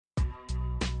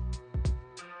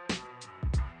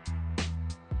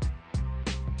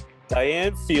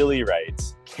Diane Feely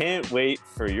writes, can't wait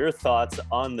for your thoughts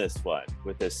on this one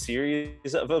with a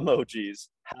series of emojis.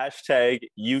 Hashtag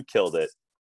you killed it.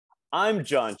 I'm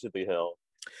John Chipley Hill.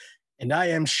 And I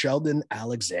am Sheldon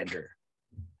Alexander.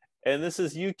 And this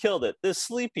is You Killed It, the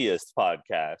sleepiest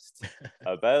podcast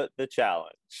about the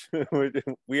challenge.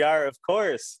 We are, of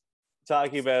course,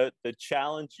 talking about the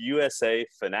Challenge USA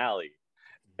finale.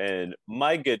 And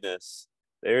my goodness,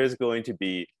 there is going to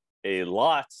be a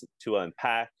lot to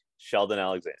unpack. Sheldon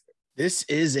Alexander. This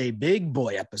is a big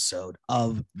boy episode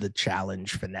of the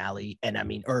Challenge finale. And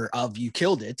of You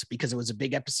Killed It, because it was a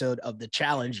big episode of the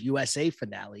Challenge USA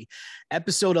finale,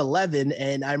 episode 11.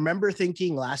 And I remember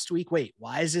thinking last week, wait,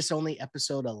 why is this only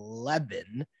episode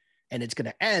 11? And it's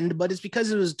going to end, but it's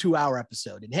because it was a 2-hour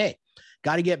episode. And hey,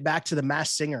 got to get back to the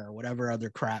Masked Singer or whatever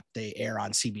other crap they air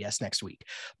on CBS next week.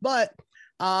 But,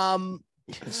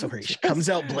 sorry, she comes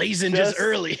out blazing just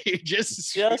early.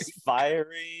 just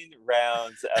firing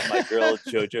rounds at my girl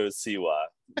JoJo Siwa.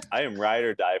 I am ride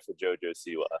or die for JoJo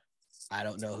Siwa. I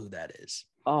don't know who that is.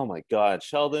 Oh my God,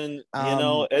 Sheldon, you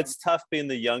know, it's tough being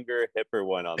the younger, hipper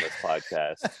one on this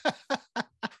podcast.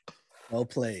 Well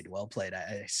played.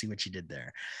 I see what you did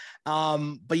there.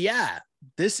 But yeah,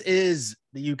 this is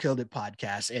the You Killed It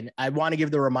podcast. And I want to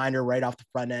give the reminder right off the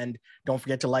front end. Don't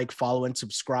forget to like, follow, and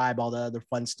subscribe, all the other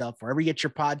fun stuff, wherever you get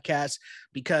your podcasts,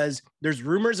 because there's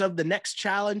rumors of the next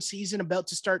challenge season about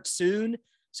to start soon.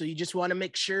 So you just want to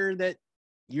make sure that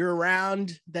you're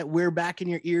around, that we're back in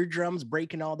your eardrums,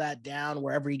 breaking all that down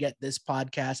wherever you get this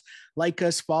podcast. Like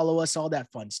us, follow us, all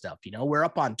that fun stuff. You know, we're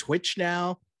up on Twitch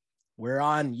now. We're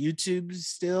on YouTube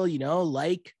still,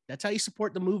 that's how you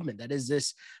support the movement. That is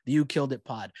the You Killed It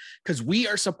pod, because we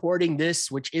are supporting this,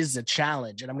 which is a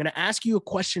challenge. And I'm going to ask you a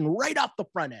question right off the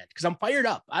front end, because I'm fired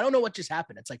up. I don't know what just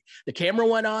happened. It's like the camera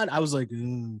went on. I was like,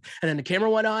 and then the camera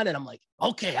went on and I'm like,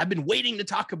 okay, I've been waiting to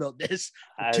talk about this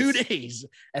for 2 days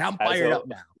and I'm fired up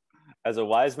now. As a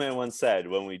wise man once said,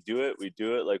 when we do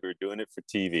it like we're doing it for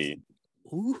TV.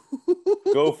 Ooh.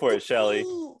 Go for it, Shelly.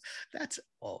 That's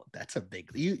a big,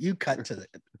 you cut to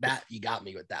that. You got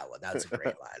me with that one. That's a great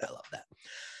line. I love that.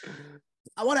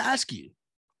 I want to ask you,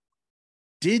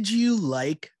 did you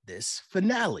like this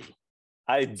finale?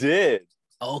 I did.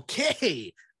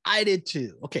 Okay. I did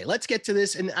too. Okay. Let's get to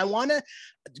this. And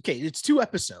it's 2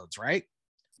 episodes, right?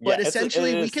 But yeah,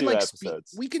 essentially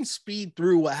we can speed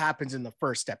through what happens in the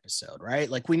first episode, right?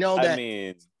 Like we know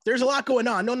that there's a lot going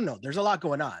on. No. There's a lot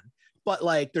going on. But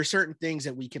like, there's certain things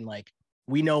that we can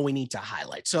we know we need to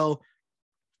highlight. So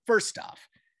first off,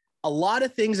 a lot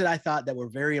of things that I thought that were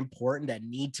very important that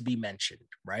need to be mentioned,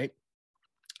 right?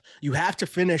 You have to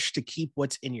finish to keep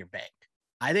what's in your bank.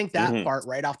 I think that part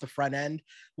right off the front end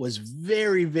was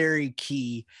very, very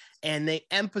key. And they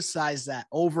emphasized that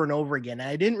over and over again. And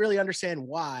I didn't really understand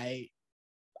why.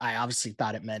 I obviously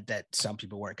thought it meant that some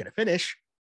people weren't going to finish,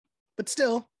 but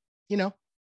still,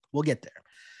 we'll get there.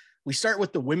 We start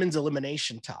with the women's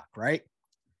elimination talk, right?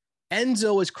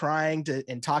 Enzo is crying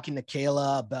and talking to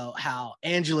Kayla about how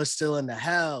Angela's still in the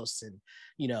house. And,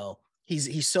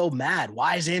 he's so mad.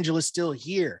 Why is Angela still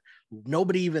here?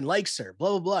 Nobody even likes her, blah,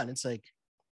 blah, blah. And it's like,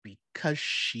 because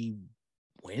she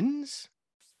wins?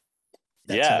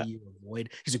 That's how you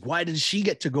avoid. He's like, why did she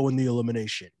get to go in the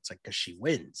elimination? It's like, because she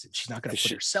wins and she's not going to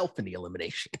put herself in the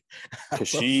elimination. Because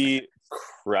she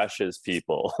crushes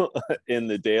people in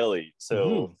the daily.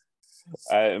 So,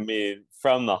 I mean,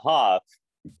 from the hop,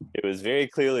 it was very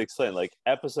clearly explained. Like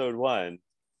episode 1,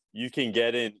 you can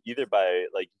get in either by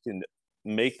you can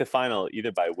make the final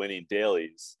either by winning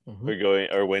dailies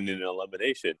or winning an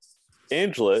elimination.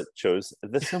 Angela chose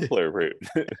the simpler route.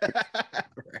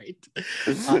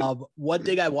 Right. One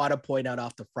thing I want to point out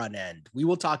off the front end, we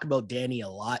will talk about Danny a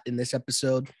lot in this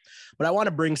episode, but I want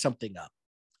to bring something up.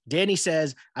 Danny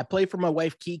says, I play for my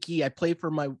wife, Kiki. I play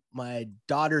for my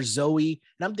daughter, Zoe.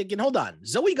 And I'm thinking, hold on,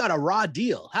 Zoe got a raw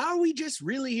deal. How are we just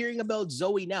really hearing about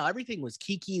Zoe now? Everything was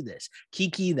Kiki this,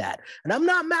 Kiki that. And I'm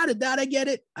not mad at that. I get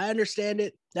it. I understand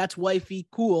it. That's wifey.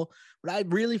 Cool. But I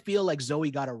really feel like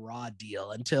Zoe got a raw deal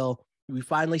until we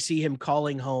finally see him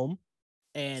calling home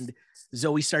and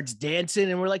Zoe starts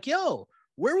dancing. And we're like, yo,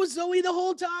 where was Zoe the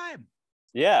whole time?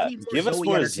 Yeah. Give us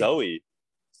more Zoe.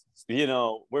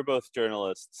 We're both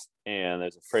journalists, and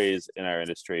there's a phrase in our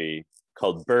industry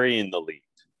called burying the lead.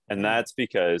 And that's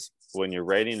because when you're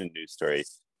writing a news story,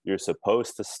 you're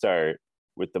supposed to start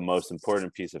with the most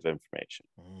important piece of information.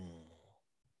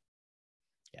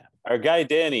 Yeah. Our guy,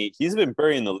 Danny, he's been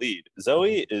burying the lead.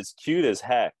 Zoe is cute as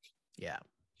heck. Yeah.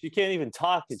 She can't even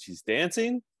talk and she's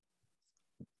dancing.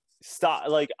 Stop.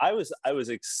 I was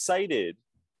excited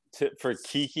for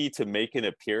Kiki to make an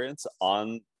appearance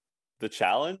on the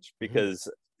challenge because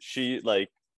she like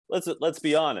let's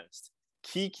be honest.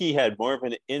 Kiki had more of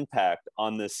an impact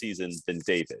on this season than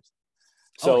David.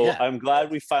 So I'm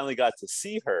glad we finally got to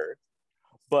see her.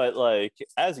 But like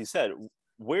as you said,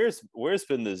 where's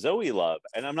been the Zoe love?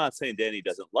 And I'm not saying Danny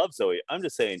doesn't love Zoe. I'm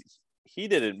just saying he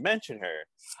didn't mention her.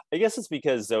 I guess it's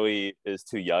because Zoe is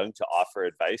too young to offer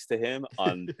advice to him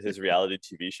on his reality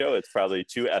TV show. It's probably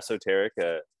too esoteric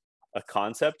a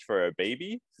concept for a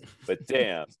baby. But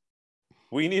damn,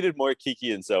 we needed more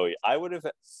Kiki and Zoe. I would have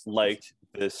liked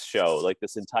this show, like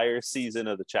this entire season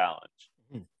of the challenge,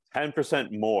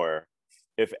 10% more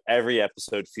if every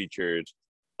episode featured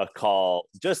a call,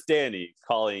 just Danny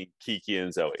calling Kiki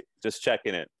and Zoe, just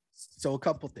checking in. So a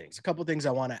couple things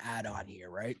I want to add on here,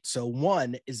 right? So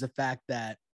one is the fact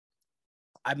that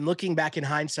I'm looking back in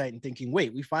hindsight and thinking,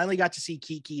 wait, we finally got to see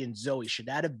Kiki and Zoe. Should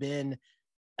that have been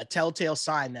a telltale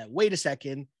sign that, wait a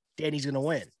second, Danny's going to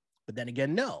win? But then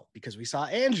again, no, because we saw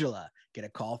Angela get a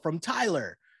call from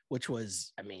Tyler, which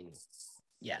was, I mean,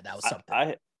 yeah, that was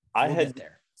something. I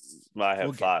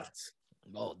have thoughts.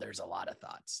 Oh, there's a lot of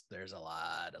thoughts. There's a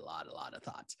lot of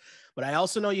thoughts. But I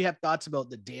also know you have thoughts about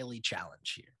the daily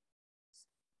challenge here,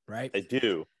 right? I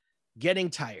do. Getting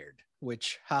tired,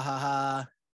 which,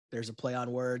 there's a play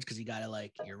on words because you got to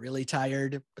like, you're really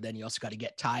tired, but then you also got to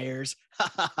get tires.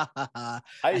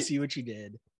 I see what you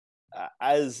did.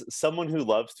 As someone who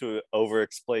loves to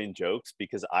over-explain jokes,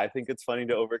 because I think it's funny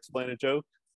to over-explain a joke,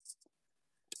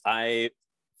 I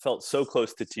felt so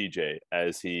close to TJ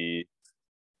as he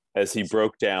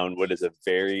broke down what is a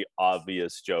very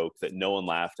obvious joke that no one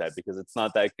laughed at because it's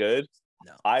not that good.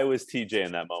 No. I was TJ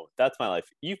in that moment. That's my life.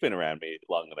 You've been around me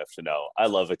long enough to know I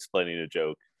love explaining a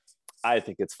joke. I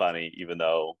think it's funny, even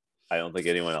though I don't think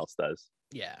anyone else does.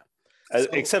 Yeah.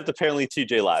 Except apparently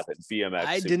TJ Lavin, BMX.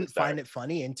 I didn't find it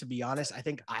funny. And to be honest, I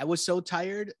think I was so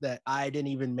tired that I didn't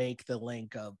even make the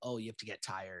link of, oh, you have to get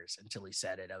tires until he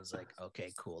said it. I was like,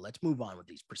 okay, cool. Let's move on with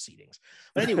these proceedings.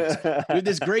 But anyways, we have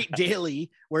this great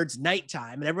daily where it's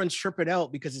nighttime and everyone's tripping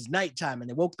out because it's nighttime and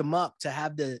they woke them up to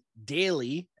have the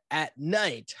daily at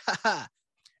night.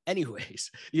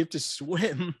 Anyways, you have to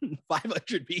swim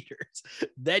 500 meters.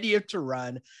 Then you have to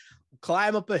run,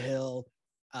 climb up a hill,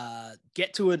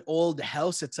 get to an old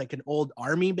house. It's like an old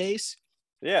army base.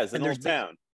 Yeah, it's an old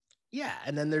town. Yeah,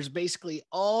 and then there's basically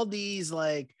all these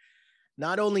like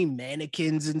not only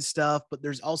mannequins and stuff, but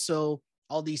there's also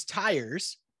all these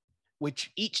tires,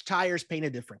 which each tire is painted a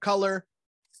different color.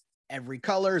 Every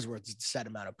color is worth a set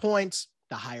amount of points.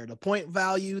 The higher the point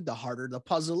value, the harder the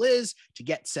puzzle is to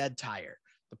get said tire.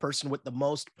 The person with the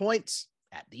most points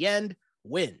at the end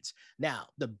wins. Now,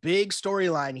 the big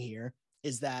storyline here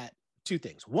is that two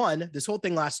things. One, this whole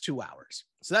thing lasts 2 hours.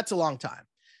 So that's a long time.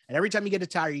 And every time you get a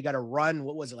tire, you got to run,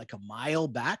 what was it, like a mile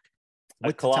back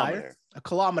with the tire? A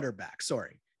kilometer back,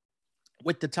 sorry,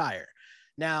 with the tire.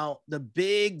 Now, the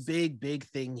big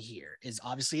thing here is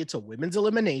obviously it's a women's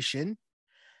elimination.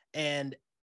 And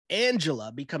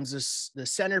Angela becomes the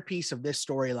centerpiece of this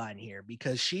storyline here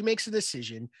because she makes a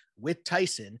decision with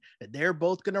Tyson that they're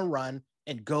both going to run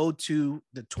and go to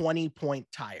the 20-point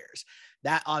tires.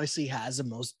 That obviously has the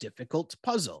most difficult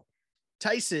puzzle.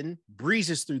 Tyson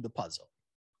breezes through the puzzle.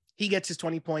 He gets his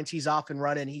 20 points. He's off and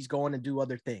running. He's going to do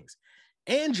other things.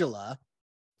 Angela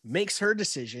makes her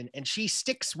decision and she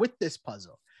sticks with this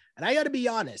puzzle. And I got to be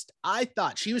honest, I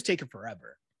thought she was taking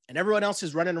forever and everyone else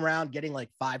is running around getting like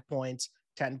 5 points,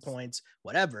 10 points,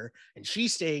 whatever. And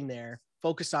she's staying there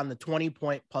focused on the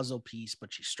 20-point puzzle piece,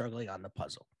 but she's struggling on the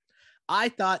puzzle. I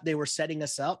thought they were setting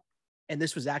us up and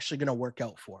this was actually going to work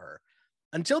out for her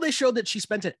until they showed that she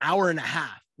spent an hour and a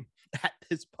half at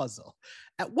this puzzle.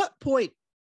 At what point,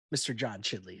 Mr. John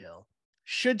Chidley Hill,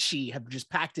 should she have just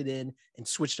packed it in and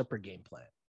switched up her game plan?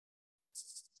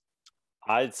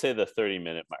 I'd say the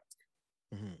 30-minute mark.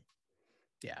 Mm-hmm.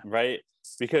 Yeah. Right?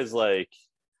 Because like,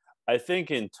 I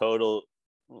think in total,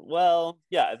 well,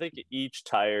 yeah, I think each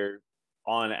tire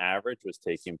on average was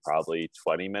taking probably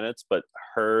 20 minutes, but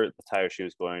the tire she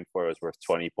was going for was worth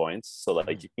 20 points. So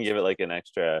like you can give it like an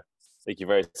extra, like you've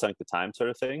already sunk the time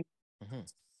sort of thing. Mm-hmm.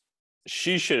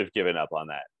 She should have given up on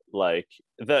that. Like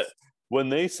that when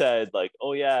they said like,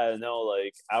 oh yeah, no,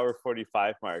 like hour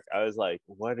 45 mark, I was like,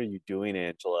 what are you doing,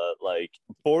 Angela? Like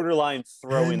borderline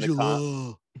throwing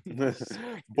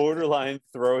borderline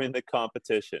throwing the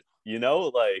competition, you know,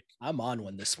 like I'm on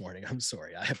one this morning. I'm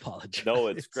sorry. I apologize. No,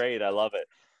 it's great. I love it.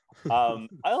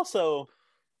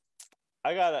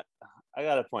 I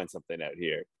gotta point something out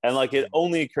here. And like it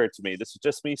only occurred to me, this is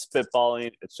just me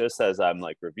spitballing. It's just as I'm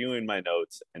like reviewing my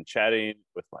notes and chatting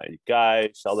with my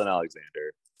guy, Sheldon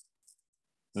Alexander,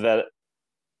 that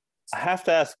I have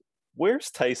to ask,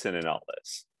 where's Tyson in all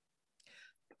this?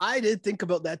 I did think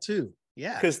about that too.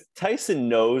 Yeah. Because Tyson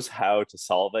knows how to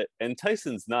solve it, and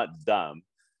Tyson's not dumb.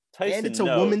 Tyson and it's a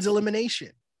woman's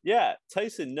elimination. Yeah,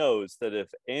 Tyson knows that if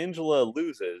Angela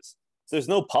loses, there's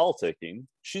no politicking.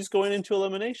 She's going into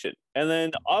elimination. And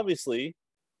then obviously,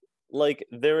 like,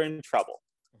 they're in trouble.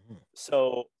 Mm-hmm.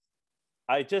 So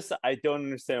I don't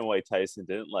understand why Tyson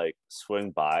didn't like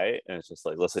swing by and it's just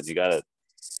like, listen, you gotta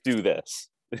do this.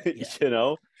 Yeah. You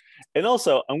know? And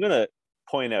also I'm gonna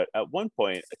point out at one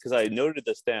point, because I noted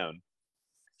this down,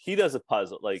 he does a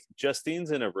puzzle, like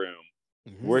Justine's in a room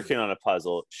working on a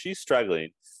puzzle. She's struggling.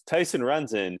 Tyson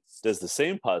runs in, does the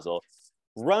same puzzle,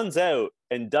 runs out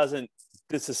and doesn't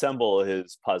disassemble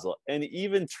his puzzle, and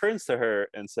even turns to her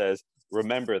and says,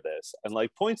 remember this, and like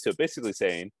points to it, basically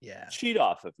saying, yeah, cheat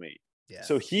off of me. Yeah.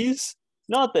 So he's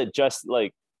not that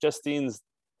Justine's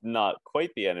not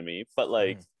quite the enemy, but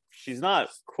like she's not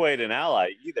quite an ally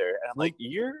either. And I'm like,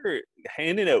 you're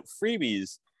handing out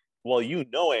freebies while you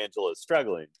know Angela is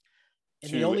struggling.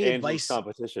 And the only advice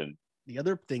competition. The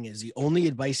other thing is the only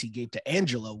advice he gave to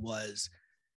Angela was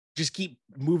just keep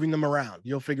moving them around.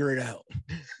 You'll figure it out.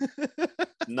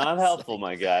 Not helpful,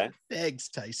 my guy. Thanks,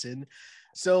 Tyson.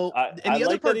 So, and the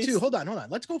other part too, hold on.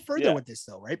 Let's go further with this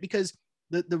though, right? Because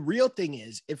the real thing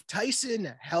is if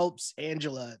Tyson helps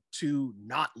Angela to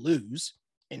not lose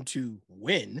and to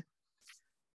win,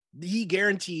 he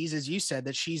guarantees, as you said,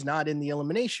 that she's not in the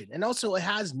elimination. And also it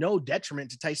has no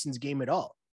detriment to Tyson's game at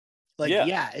all. Like,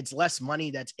 yeah, it's less money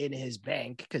that's in his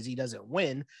bank because he doesn't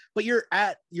win, but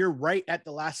you're right at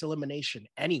the last elimination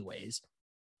anyways,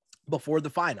 before the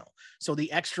final. So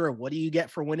the extra, what do you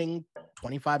get for winning?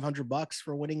 $2,500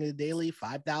 for winning the daily,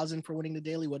 5,000 for winning the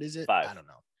daily. What is it? 5. I don't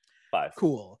know. 5.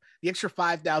 Cool. The extra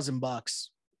 $5,000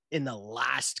 in the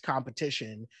last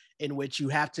competition in which you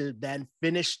have to then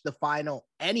finish the final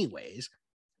anyways.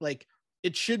 Like,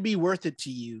 it should be worth it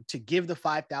to you to give the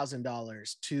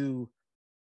 $5,000 to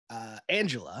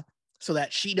Angela so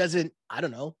that she doesn't, I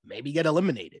don't know, maybe get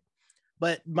eliminated.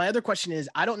 But my other question is,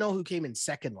 I don't know who came in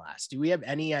second last. Do we have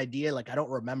any idea? Like, I don't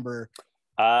remember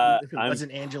if it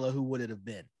wasn't Angela, who would it have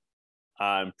been?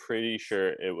 I'm pretty sure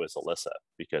it was Alyssa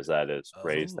because that is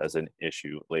raised as an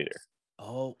issue later.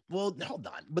 Oh, well, hold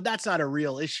on. But that's not a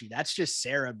real issue. That's just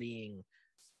Sarah being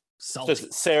salty.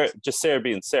 Just Sarah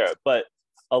being Sarah. But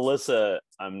Alyssa,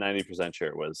 I'm 90%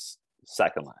 sure was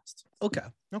second last. Okay.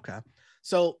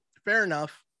 So fair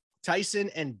enough. Tyson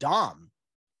and Dom.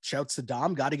 Shouts to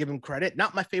Dom. Got to give him credit.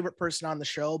 Not my favorite person on the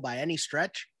show by any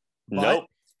stretch. But nope.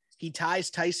 He ties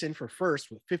Tyson for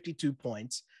first with 52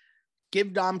 points.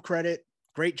 Give Dom credit.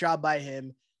 Great job by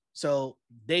him. So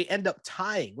they end up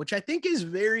tying, which I think is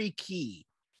very key.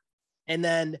 And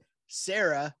then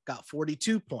Sarah got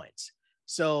 42 points.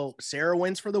 So Sarah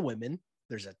wins for the women.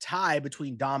 There's a tie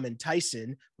between Dom and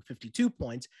Tyson with 52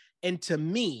 points. And to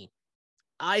me,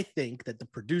 I think that the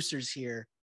producers here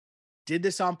did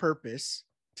this on purpose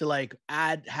to like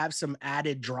have some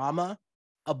added drama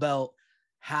about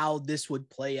how this would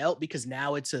play out, because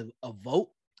now it's a vote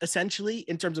essentially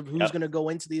in terms of who's going to go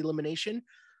into the elimination.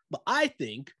 But I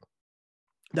think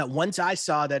that once I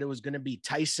saw that it was going to be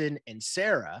Tyson and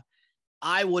Sarah,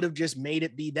 I would have just made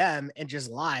it be them and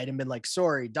just lied and been like,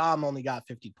 sorry, Dom only got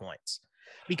 50 points.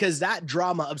 Because that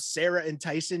drama of Sarah and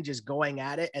Tyson just going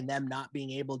at it and them not being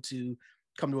able to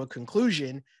come to a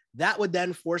conclusion, that would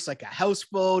then force like a house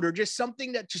vote or just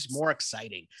something that's just more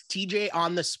exciting. TJ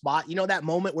on the spot, you know, that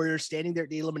moment where you're standing there at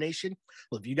the elimination.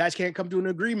 Well, if you guys can't come to an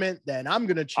agreement, then I'm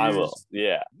going to choose. I will.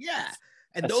 Yeah.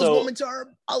 And those moments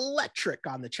are electric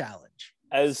on the challenge.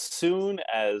 As soon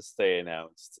as they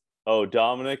announced,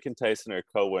 Dominic and Tyson are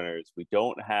co-winners, we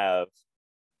don't have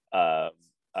a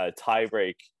tie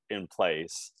break in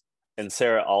place, and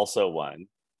Sarah also won.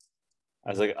 I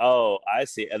was like, oh, I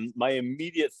see. And my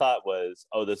immediate thought was,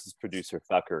 oh, this is producer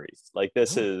fuckery. Like,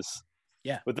 this is,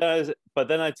 yeah. But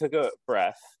then I took a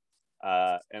breath,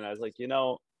 and I was like, you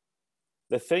know,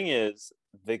 the thing is,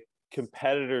 the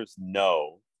competitors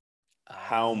know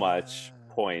how much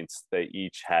points they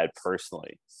each had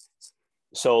personally.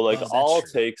 So, like, all it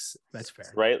takes, that's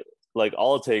fair, right? Like,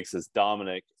 all it takes is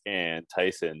Dominic and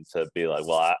Tyson to be like,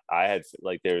 well, I had,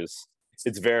 like, it's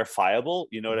verifiable,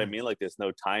 you know what I mean? Like, there's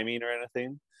no timing or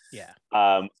anything. Yeah.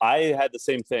 I had the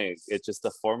same thing. It's just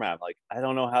the format. Like, I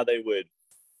don't know how they would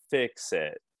fix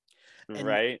it, and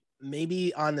right?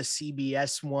 Maybe on the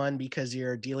CBS one, because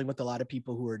you're dealing with a lot of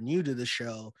people who are new to the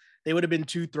show, they would have been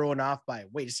too thrown off by,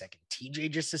 wait a second,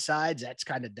 TJ just decides? That's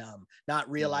kind of dumb. Not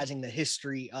realizing the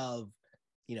history of,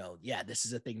 you know, yeah, this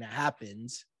is a thing that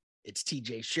happens. It's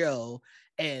TJ's show.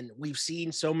 And we've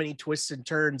seen so many twists and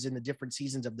turns in the different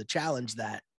seasons of the challenge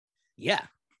that, yeah,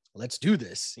 let's do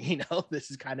this.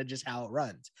 This is kind of just how it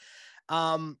runs.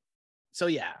 So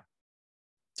yeah,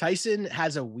 Tyson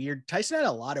had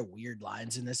a lot of weird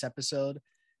lines in this episode,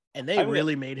 and they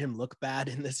really made him look bad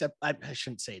in this. I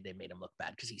shouldn't say they made him look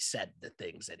bad because he said the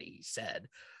things that he said,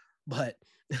 but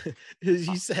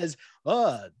he says,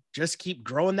 just keep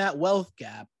growing that wealth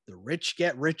gap. The rich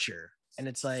get richer. And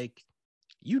it's like,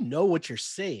 what you're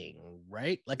saying,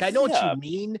 right? Like, I know what you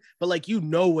mean, but like,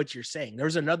 what you're saying.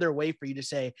 There's another way for you to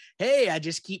say, hey, I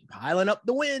just keep piling up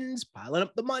the wins, piling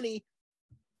up the money.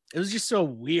 It was just a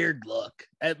weird look.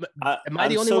 Am I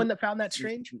the only one that found that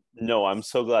strange? No, I'm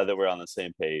so glad that we're on the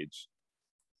same page.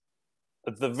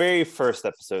 The very first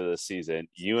episode of the season,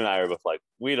 you and I are both like,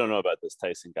 we don't know about this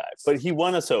Tyson guy, but he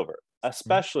won us over,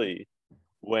 especially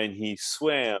when he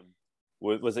swam.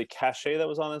 Was it Cachet that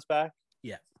was on his back?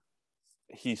 Yeah.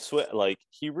 He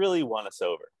really won us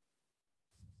over.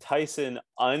 Tyson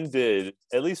undid,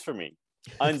 at least for me,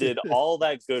 all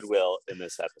that goodwill in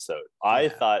this episode. I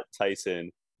thought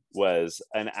Tyson was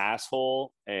an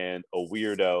asshole and a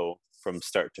weirdo from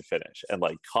start to finish, and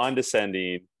like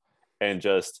condescending and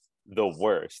just the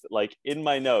worst. Like in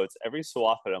my notes, every so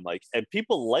often I'm like, and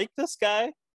people like this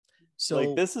guy. So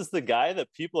like, this is the guy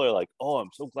that people are like, oh,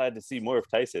 I'm so glad to see more of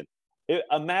Tyson.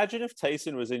 Imagine if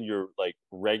Tyson was in your like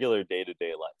regular day-to-day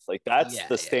life. Like that's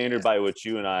the standard by which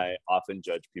you and I often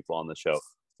judge people on the show.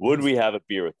 Would we have a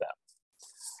beer with them?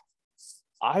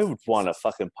 I would want to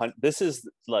fucking punch. This is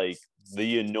like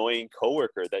the annoying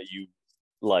coworker that you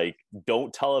like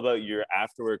don't tell about your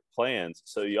after work plans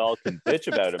so y'all can bitch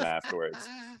about him afterwards.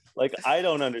 Like, I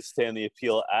don't understand the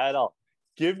appeal at all.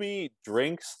 Give me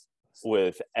drinks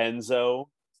with Enzo.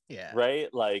 Yeah. Right?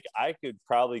 Like, I could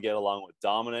probably get along with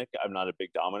Dominic. I'm not a big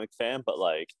Dominic fan, but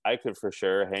like, I could for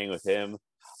sure hang with him.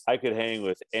 I could hang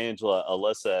with Angela,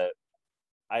 Alyssa.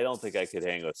 I don't think I could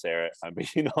hang with Sarah, if I'm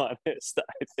being honest.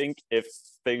 I think if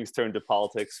things turned to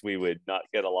politics, we would not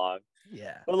get along.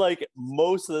 Yeah. But like,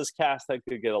 most of this cast I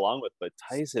could get along with, but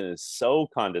Tyson is so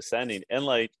condescending and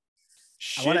like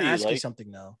shitty. I want to ask you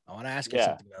something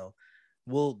though.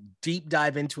 We'll deep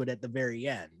dive into it at the very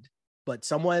end. But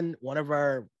one of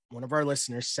our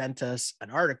listeners sent us an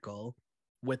article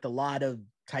with a lot of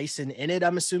Tyson in it,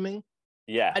 I'm assuming.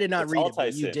 Yeah. I did not read it,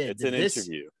 but you did. It's an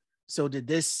interview. So did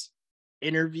this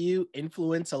interview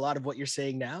influence a lot of what you're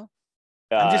saying now?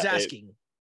 I'm just asking.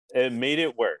 It made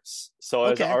it worse. So I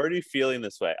was already feeling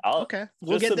this way.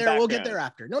 We'll get there. We'll get there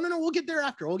after. No. We'll get there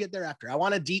after. I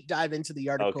want to deep dive into the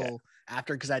article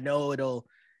after, because I know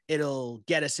it'll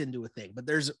get us into a thing. But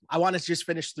I want to just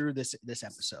finish through this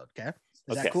episode. Okay.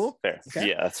 Is that cool? Fair. Okay?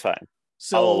 Yeah, that's fine.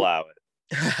 So I'll allow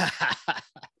it.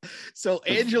 So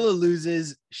Angela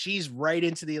loses. She's right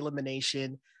into the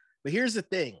elimination. But here's the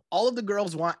thing. All of the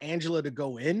girls want Angela to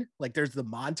go in. Like, there's the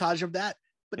montage of that.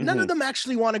 But none of them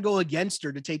actually want to go against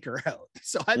her to take her out.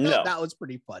 So I thought that was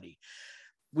pretty funny.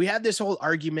 We had this whole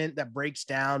argument that breaks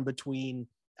down between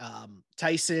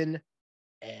Tyson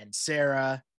and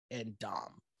Sarah and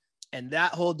Dom. And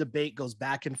that whole debate goes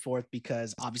back and forth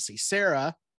because obviously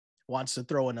Sarah wants to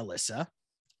throw in Alyssa.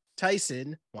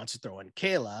 Tyson wants to throw in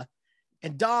Kayla.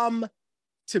 And Dom,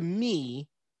 to me,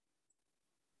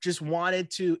 just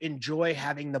wanted to enjoy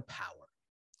having the power.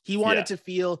 He wanted to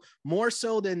feel more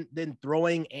so than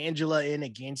throwing Angela in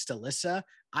against Alyssa.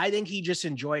 I think he just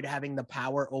enjoyed having the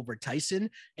power over Tyson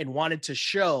and wanted to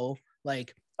show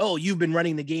like, oh, you've been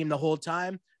running the game the whole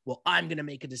time. Well, I'm going to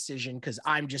make a decision because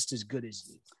I'm just as good as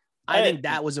you. I think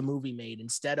that was a movie made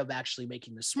instead of actually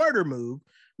making the smarter move,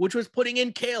 which was putting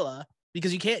in Kayla,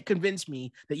 because you can't convince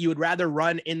me that you would rather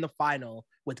run in the final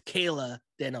with Kayla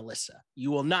than Alyssa. You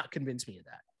will not convince me of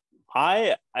that.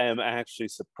 I am actually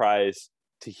surprised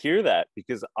to hear that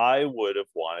because I would have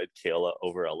wanted Kayla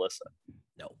over Alyssa.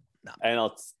 No, not. And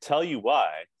I'll tell you why.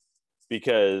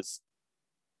 Because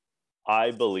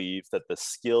I believe that the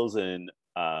skills in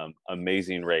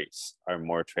Amazing Race are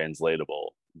more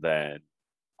translatable than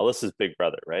Alyssa's big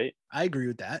brother, right? I agree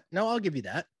with that. No, I'll give you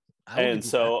that. And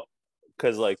so,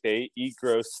 because like they eat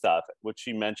gross stuff, which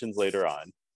she mentions later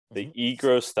on, they eat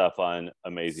gross stuff on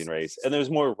Amazing Race, and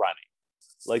there's more running.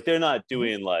 Like they're not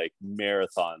doing like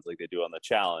marathons like they do on the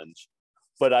challenge,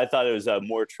 but I thought it was a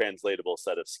more translatable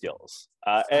set of skills.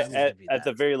 At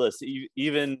the very least,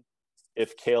 even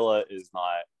if Kayla is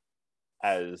not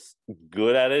as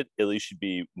good at it, at least she'd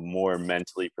be more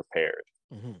mentally prepared,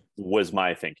 was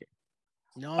my thinking.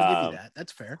 No, I'll give you that.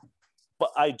 That's fair.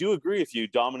 But I do agree with you.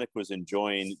 Dominic was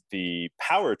enjoying the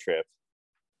power trip.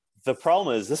 The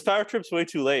problem is this power trip's way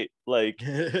too late. Like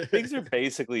things are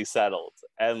basically settled.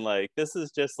 And like, this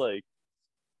is just like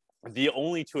the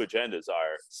only two agendas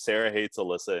are Sarah hates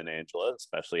Alyssa and Angela,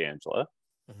 especially Angela.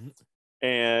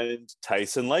 and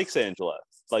Tyson likes Angela.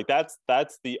 Like that's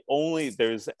the only.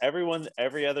 There's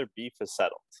every other beef is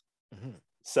settled. Mm-hmm.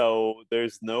 So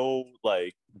there's no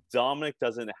like Dominic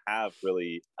doesn't have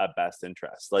really a best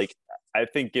interest. Like I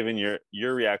think given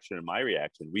your reaction and my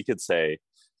reaction, we could say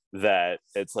that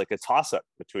it's like a toss up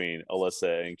between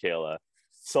Alyssa and Kayla.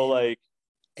 So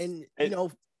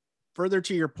further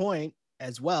to your point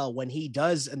as well, when he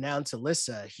does announce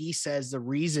Alyssa, he says the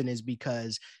reason is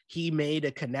because he made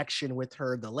a connection with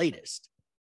her the latest.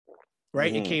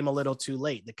 Right. Mm-hmm. It came a little too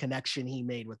late. The connection he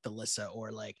made with Alyssa,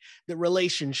 or like the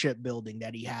relationship building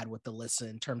that he had with Alyssa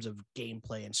in terms of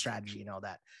gameplay and strategy and all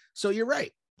that. So you're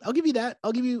right. I'll give you that.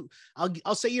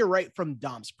 I'll say you're right from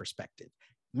Dom's perspective.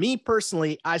 Me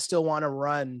personally, I still want to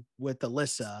run with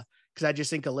Alyssa because I just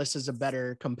think Alyssa's a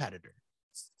better competitor.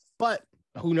 But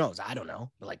who knows? I don't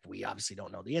know. Like, we obviously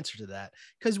don't know the answer to that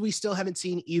because we still haven't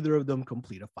seen either of them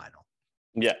complete a final.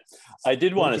 Yeah, I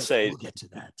did want to say we'll get to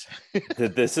that.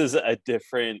 that this is a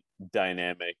different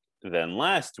dynamic than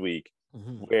last week,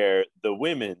 mm-hmm. where the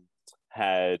women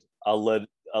had a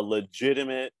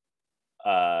legitimate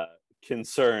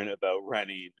concern about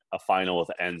running a final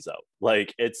with Enzo.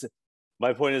 Like,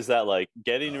 my point is that like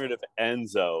getting rid of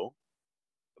Enzo,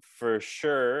 for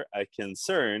sure, a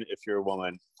concern if you're a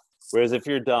woman. Whereas if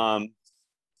you're Dom,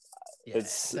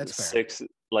 that's six.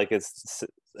 Like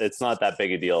it's not that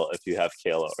big a deal if you have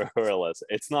Kayla or Alyssa.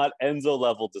 It's not Enzo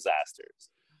level disasters.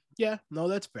 Yeah, no,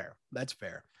 that's fair. That's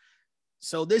fair.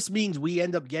 So this means we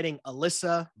end up getting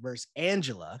Alyssa versus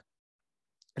Angela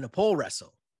in a pole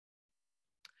wrestle.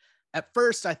 At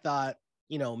first, I thought,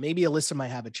 maybe Alyssa might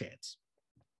have a chance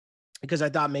because I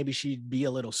thought maybe she'd be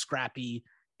a little scrappy.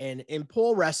 And in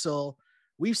pole wrestle,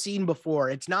 we've seen before,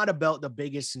 it's not about the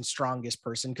biggest and strongest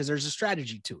person because there's a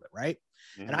strategy to it, right?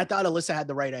 Mm-hmm. And I thought Alyssa had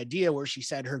the right idea where she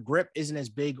said her grip isn't as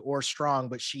big or strong,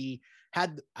 but I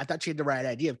thought she had the right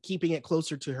idea of keeping it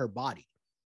closer to her body.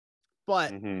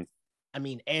 But mm-hmm. I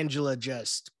mean, Angela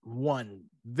just won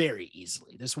very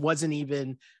easily. This wasn't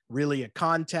even really a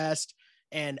contest.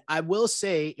 And I will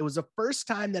say it was the first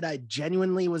time that I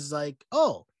genuinely was like,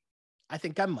 oh, I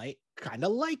think I might kind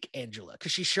of like Angela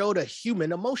because she showed a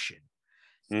human emotion.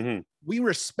 Mm-hmm. We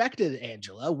respected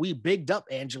Angela. We bigged up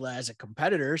Angela as a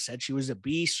competitor, said she was a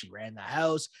beast. She ran the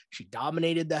house. She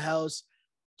dominated the house.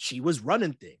 She was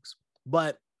running things.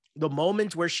 But the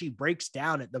moment where she breaks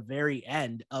down at the very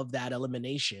end of that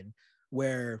elimination,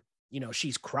 where,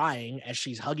 she's crying as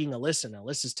she's hugging Alyssa, and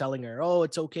Alyssa's telling her, oh,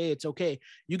 it's okay. It's okay.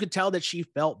 You could tell that she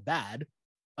felt bad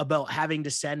about having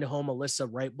to send home Alyssa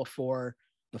right before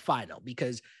the final,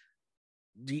 because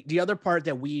the other part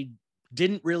that we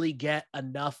didn't really get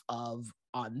enough of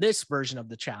on this version of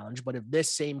the challenge, but if this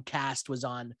same cast was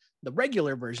on the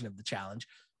regular version of the challenge,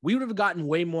 we would have gotten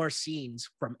way more scenes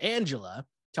from Angela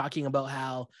talking about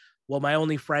how, well, my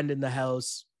only friend in the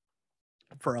house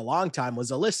for a long time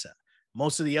was Alyssa.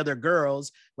 Most of the other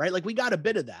girls, right? Like, we got a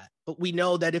bit of that, but we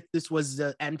know that if this was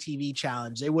the MTV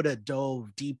challenge, they would have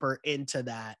dove deeper into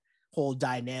that whole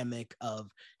dynamic of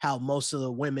how most of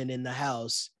the women in the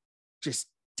house just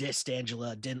dissed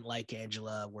Angela, didn't like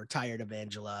Angela, were tired of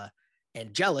Angela,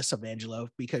 and jealous of Angela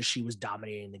because she was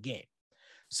dominating the game.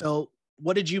 So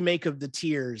what did you make of the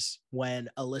tears when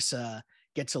Alyssa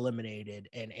gets eliminated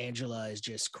and Angela is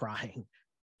just crying?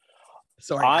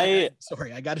 Sorry,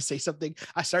 I got to say something.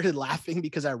 I started laughing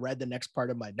because I read the next part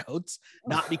of my notes,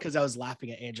 not because I was laughing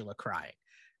at Angela crying.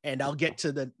 And I'll get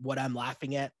to what I'm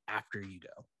laughing at after you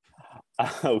go.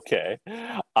 Okay.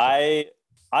 I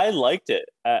liked it.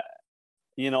 I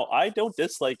don't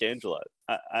dislike Angela.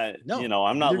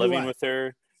 I'm not living with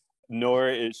her, nor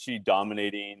is she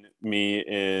dominating me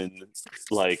in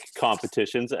like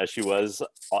competitions as she was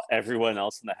everyone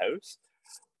else in the house.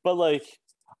 But like,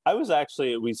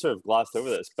 we sort of glossed over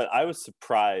this, but I was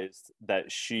surprised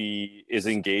that she is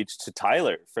engaged to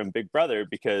Tyler from Big Brother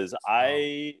because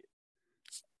I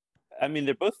mean,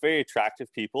 they're both very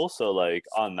attractive people. So like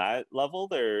on that level,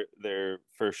 they're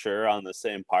for sure on the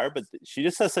same par, but she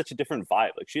just has such a different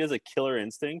vibe. Like, she has a killer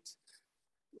instinct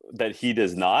that he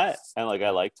does not. And like,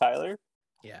 I like Tyler.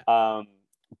 Yeah.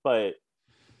 But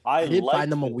I did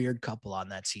find them a weird couple on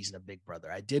that season of Big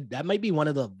Brother. That might be one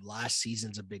of the last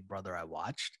seasons of Big Brother I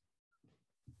watched.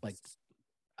 Like,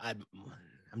 I'm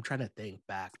trying to think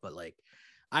back, but like,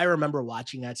 I remember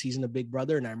watching that season of Big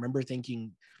Brother and I remember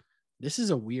thinking, this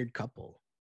is a weird couple.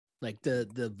 Like the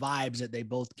vibes that they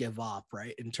both give off,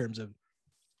 right? In terms of,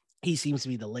 he seems to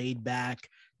be the laid back,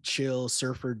 chill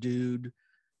surfer dude,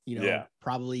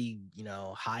 probably,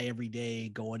 high every day,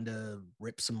 going to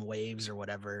rip some waves or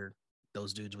whatever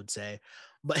those dudes would say.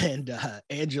 But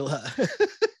Angela,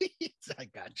 I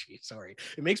got you. Sorry.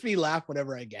 It makes me laugh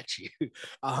whenever I get you.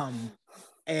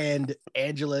 And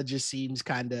Angela just seems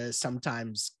kind of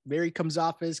sometimes comes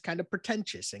off as kind of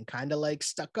pretentious and kind of like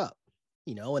stuck up,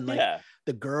 you know, and like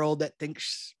the girl that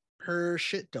thinks her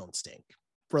shit don't stink,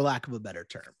 for lack of a better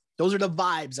term. Those are the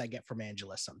vibes I get from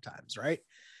Angela sometimes, right?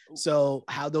 So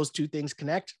how those two things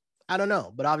connect, I don't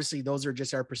know. But obviously those are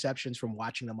just our perceptions from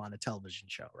watching them on a television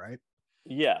show, right?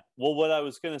 Yeah. Well, what I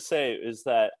was going to say is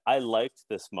that I liked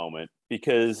this moment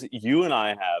because you and I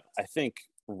have, I think,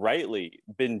 rightly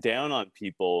been down on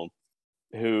people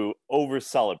who over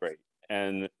celebrate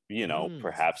and, you know,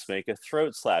 perhaps make a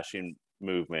throat slashing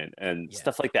movement and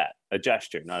stuff like that. A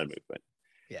gesture, not a movement.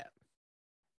 Yeah.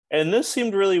 And this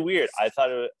seemed really weird. I thought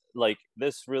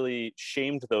this really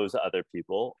shamed those other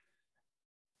people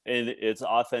in its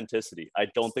authenticity. I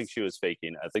don't think she was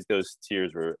faking. I think those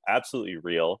tears were absolutely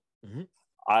real. Mm-hmm.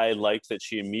 I liked that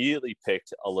she immediately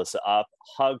picked Alyssa up,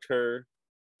 hugged her,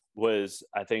 was,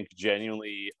 I think,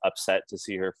 genuinely upset to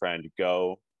see her friend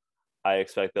go. I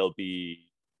expect they'll be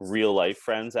real life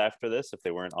friends after this if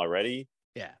they weren't already.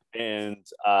 Yeah. And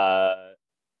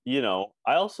you know,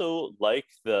 I also like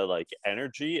the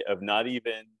energy of not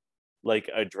even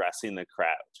addressing the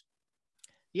crowd.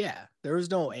 Yeah, there was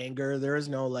no anger. There was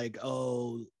no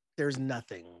there's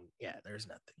nothing. Yeah, there's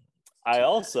nothing. I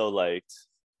also liked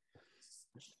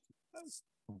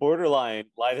borderline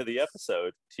line of the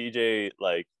episode. TJ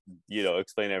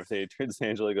explained everything. Turns to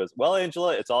Angela, goes, "Well,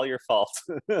 Angela, it's all your fault."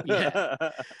 Yeah,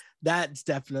 that's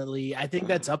definitely. I think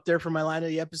that's up there for my line of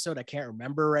the episode. I can't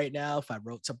remember right now if I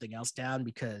wrote something else down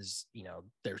because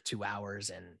there's 2 hours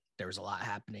and there was a lot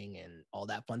happening and all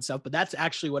that fun stuff. But that's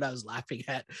actually what I was laughing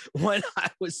at when I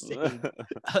was saying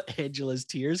Angela's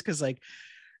tears, because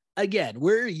again,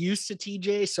 we're used to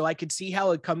TJ, so I could see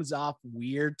how it comes off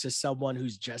weird to someone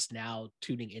who's just now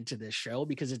tuning into this show,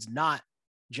 because it's not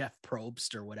Jeff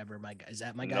Probst or whatever is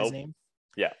that my guy's name?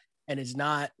 Yeah. And it's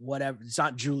not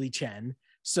Julie Chen.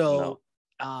 So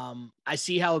I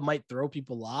see how it might throw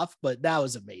people off, but that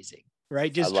was amazing,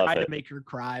 right? Just trying to make her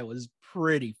cry was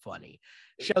pretty funny.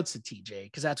 Shouts to TJ,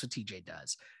 because that's what TJ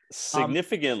does.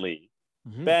 Significantly,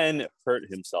 Ben hurt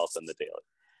himself in the daily.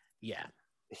 Yeah.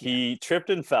 He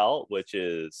tripped and fell, which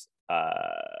is,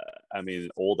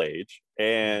 old age,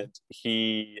 and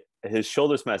his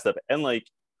shoulders messed up. And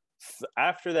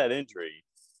after that injury,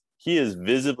 he is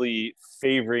visibly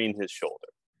favoring his shoulder.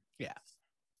 Yeah.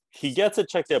 He gets it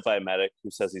checked out by a medic who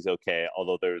says he's okay,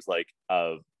 although there's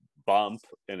a bump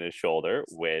in his shoulder,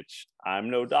 which I'm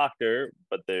no doctor,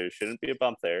 but there shouldn't be a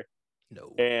bump there.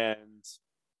 No. And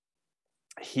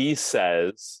he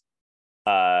says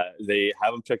they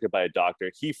have him checked out by a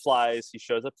doctor. He flies. He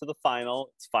shows up to the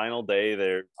final. It's final day.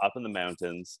 They're up in the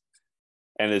mountains.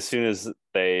 And as soon as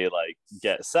they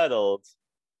get settled,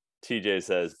 TJ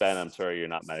says, "Ben, I'm sorry you're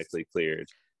not medically cleared."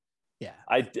 Yeah.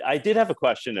 I did have a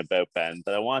question about Ben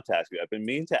that I wanted to ask you. I've been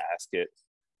meaning to ask it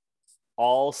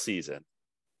all season.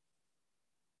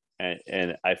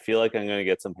 And I feel like I'm going to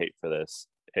get some hate for this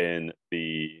in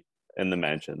the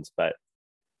mentions, but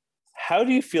how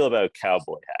do you feel about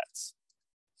cowboy hats?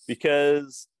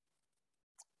 Because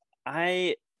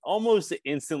I almost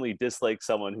instantly dislike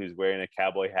someone who's wearing a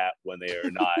cowboy hat when they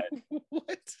are not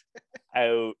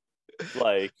out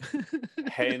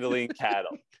handling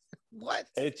cattle. What?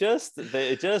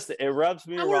 It rubs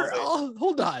me wrong.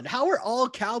 Hold on. How are all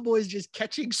cowboys just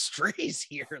catching strays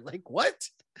here? What?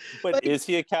 But is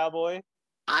he a cowboy?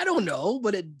 I don't know,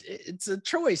 but it's a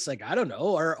choice. I don't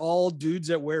know. Are all dudes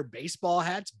that wear baseball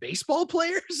hats baseball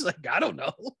players? I don't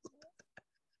know.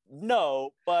 No,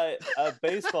 but a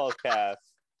baseball cap,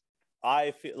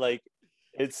 I feel like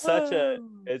it's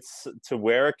it's to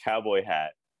wear a cowboy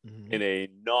hat in a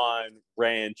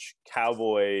non-ranch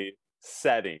cowboy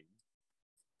setting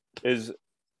is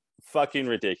fucking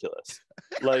ridiculous.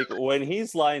 When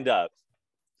he's lined up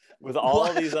with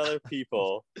all these other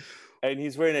people and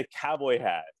he's wearing a cowboy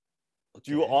hat,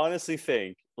 do you honestly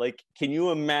think, can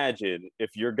you imagine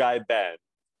if your guy Ben,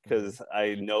 because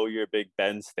I know you're a big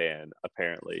Ben stan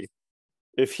apparently,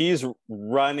 if he's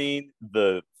running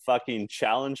the fucking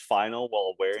challenge final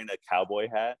while wearing a cowboy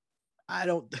hat?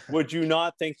 Would you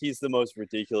not think he's the most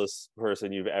ridiculous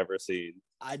person you've ever seen?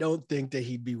 I don't think that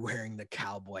he'd be wearing the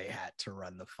cowboy hat to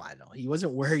run the final. He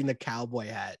wasn't wearing the cowboy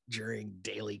hat during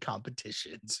daily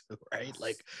competitions, right?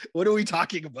 What are we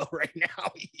talking about right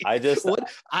now?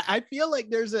 I feel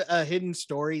like there's a hidden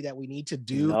story that we need to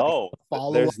do. No,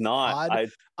 there's not.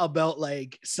 About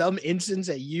some instance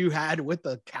that you had with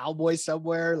a cowboy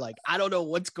somewhere. I don't know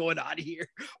what's going on here,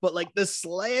 but the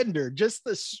slander, just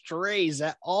the strays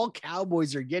that all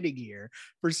cowboys are getting here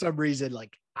for some reason,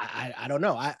 I don't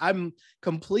know. I'm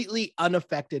completely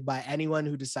unaffected by anyone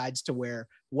who decides to wear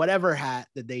whatever hat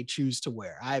that they choose to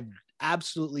wear. I have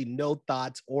absolutely no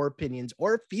thoughts or opinions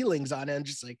or feelings on it. I'm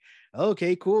just like,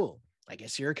 okay, cool. I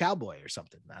guess you're a cowboy or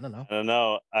something. I don't know. I don't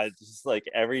know. I just like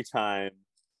every time,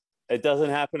 it doesn't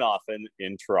happen often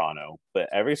in Toronto, but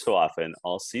every so often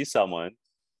I'll see someone,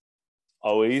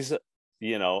 always,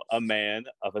 a man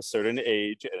of a certain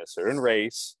age and a certain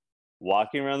race,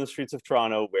 walking around the streets of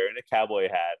Toronto wearing a cowboy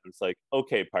hat. It's like,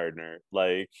 okay, partner,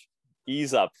 like,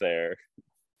 ease up there.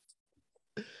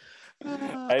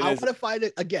 I want to find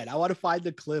it again. I want to find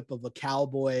the clip of a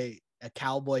cowboy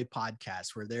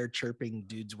podcast where they're chirping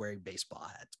dudes wearing baseball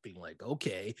hats, being like,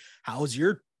 okay, how's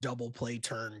your double play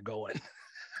turn going?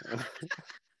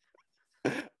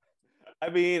 I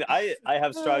mean, I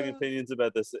have strong opinions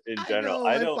about this in general.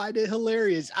 I find it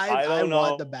hilarious. I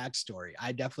want the backstory.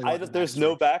 I definitely want there's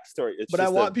no backstory. But I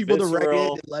want people to write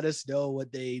in and let us know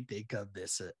what they think of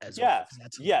this as well.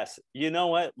 Yes. You know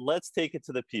what? Let's take it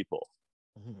to the people.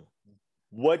 Mm-hmm.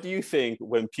 What do you think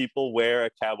when people wear a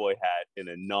cowboy hat in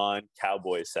a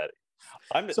non-cowboy setting?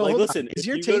 I'm so like, listen, is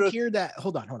your take here that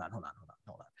hold on.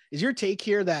 Is your take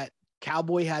here that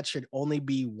cowboy hats should only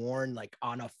be worn like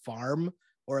on a farm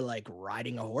or like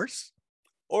riding a horse?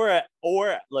 Or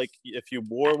like if you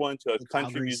wore one to a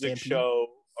country music show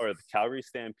or the Calgary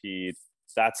Stampede,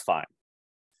 that's fine.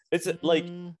 It's like,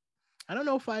 I don't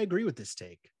know if I agree with this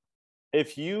take.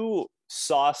 If you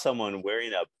saw someone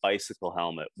wearing a bicycle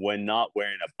helmet when not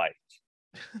wearing a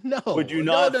bike, would you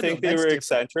not think they were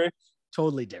eccentric?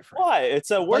 Totally different. Why?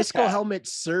 It's a bicycle helmet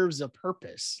serves a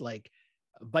purpose. Like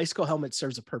a bicycle helmet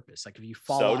serves a purpose. Like if you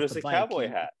fall off the bike, cowboy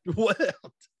hat. What?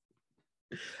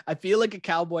 I feel like a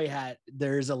cowboy hat,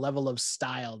 there's a level of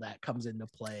style that comes into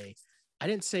play.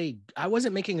 I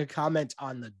wasn't making a comment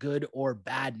on the good or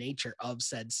bad nature of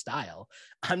said style.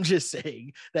 I'm just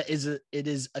saying that it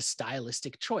is a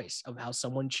stylistic choice of how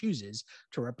someone chooses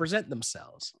to represent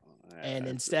themselves. And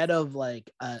instead of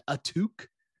like a toque,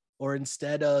 or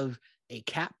instead of a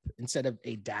cap, instead of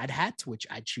a dad hat, which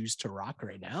I choose to rock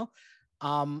right now,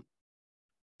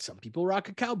 some people rock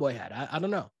a cowboy hat. I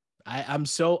don't know. I'm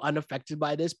so unaffected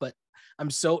by this, but I'm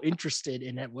so interested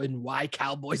in why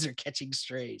Cowboys are catching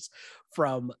strays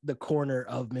from the corner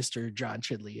of Mr. John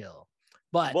Chidley Hill.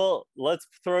 But let's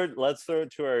throw it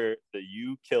to the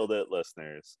You Killed It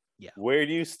listeners. Yeah. Where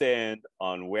do you stand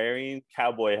on wearing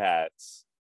cowboy hats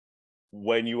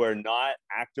when you are not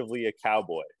actively a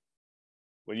cowboy?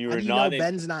 When you are not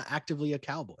Ben's not actively a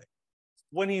cowboy.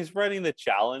 When he's running the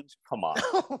challenge, come on.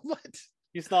 What?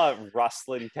 He's not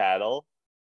rustling cattle.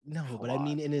 No, but I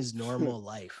mean, in his normal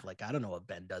life, like, I don't know what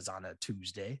Ben does on a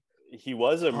Tuesday. He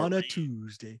was a Marine. A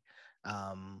Tuesday.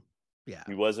 Yeah.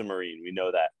 He was a Marine. We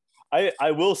know that. I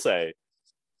will say,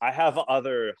 I have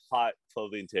other hot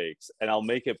clothing takes, and I'll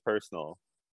make it personal.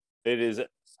 It is,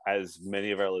 as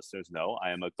many of our listeners know, I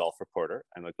am a golf reporter.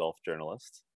 I'm a golf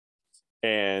journalist.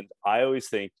 And I always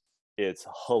think it's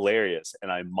hilarious,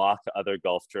 and I mock other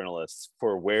golf journalists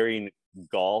for wearing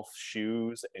golf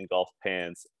shoes and golf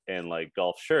pants and like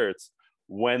golf shirts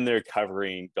when they're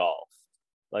covering golf.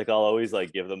 Like, I'll always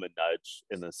like give them a nudge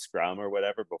in the scrum or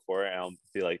whatever before, and I'll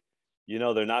be like,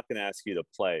 they're not going to ask you to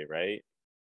play, right?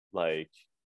 Like,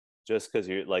 just because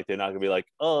you're like, they're not going to be like,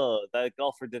 oh, that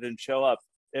golfer didn't show up.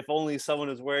 If only someone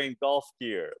is wearing golf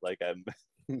gear. Like, I'm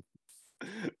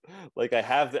like, I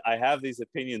have these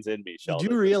opinions in me, Sheldon. You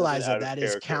do realize that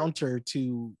is counter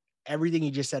to everything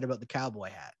you just said about the cowboy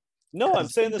hat. No, I'm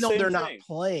saying the same thing. They're not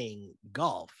playing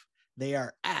golf. They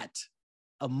are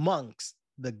amongst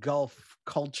the golf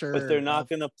culture. But they're not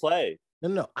going to play.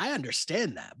 No, I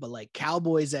understand that. But like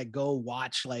cowboys that go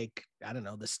watch, like, I don't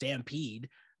know, the Stampede,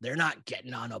 they're not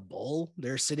getting on a bull.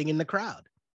 They're sitting in the crowd.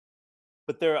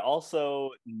 But they're also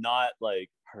not like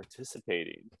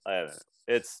participating. I don't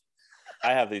know.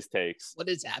 I have these takes. What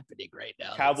is happening right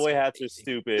now? Cowboy hats are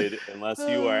stupid unless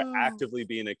you are actively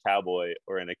being a cowboy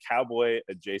or in a cowboy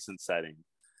adjacent setting.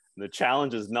 And the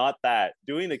challenge is not that.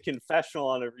 Doing a confessional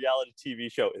on a reality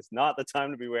TV show is not the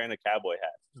time to be wearing a cowboy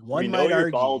hat. We know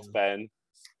you're bald, Ben.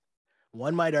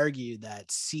 One might argue that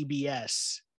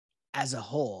CBS as a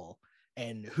whole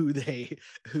and who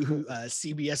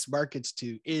CBS markets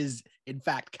to is in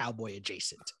fact cowboy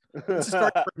adjacent. It's a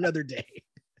story for another day.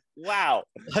 Wow.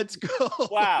 Let's go.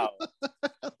 Wow.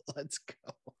 Let's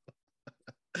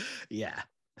go. Yeah.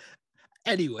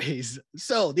 Anyways,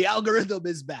 so the algorithm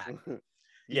is back.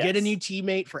 You get a new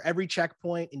teammate for every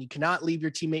checkpoint, and you cannot leave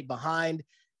your teammate behind.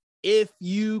 If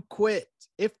they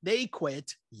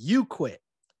quit, you quit.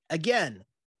 Again,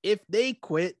 if they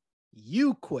quit,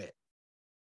 you quit.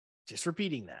 Just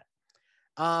repeating that.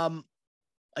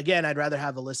 Again, I'd rather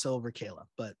have Alyssa over Kayla,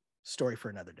 but story for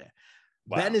another day.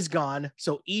 Wow. Ben is gone.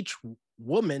 So each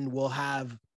woman will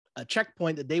have a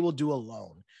checkpoint that they will do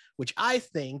alone, which I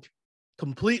think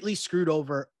completely screwed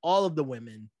over all of the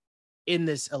women in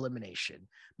this elimination,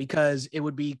 because it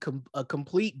would be a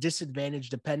complete disadvantage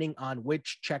depending on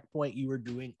which checkpoint you were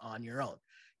doing on your own.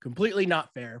 Completely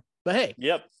not fair. But hey,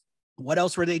 yep. What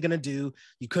else were they going to do?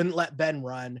 You couldn't let Ben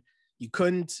run. You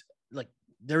couldn't, like,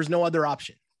 there's no other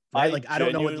option, right? I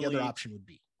don't know what the other option would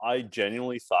be. I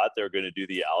genuinely thought they were going to do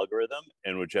the algorithm,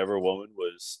 and whichever woman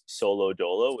was solo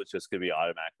dolo was just going to be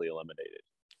automatically eliminated.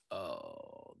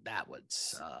 Oh, that would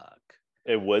suck.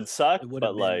 It would suck,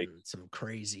 but like some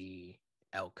crazy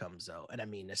outcomes though. And I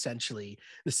mean, essentially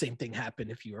the same thing happened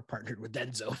if you were partnered with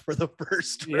Enzo for the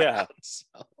first round.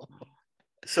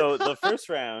 So the first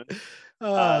round,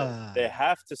 they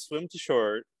have to swim to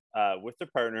shore with their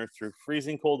partner through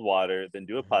freezing cold water, then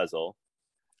do a puzzle.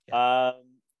 Yeah.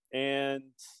 And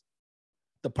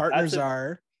the partners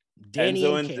are Danny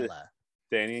and Kayla.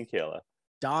 Danny and Kayla.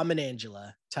 Dom and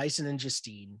Angela, Tyson and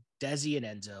Justine, Desi and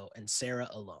Enzo, and Sarah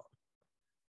alone.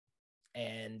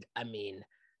 And I mean,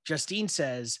 Justine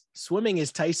says swimming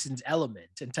is Tyson's element.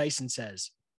 And Tyson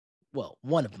says, well,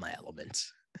 one of my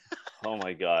elements. Oh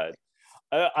my God.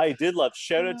 I did love,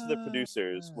 shout out to the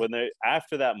producers when they,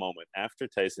 after that moment, after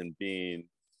Tyson being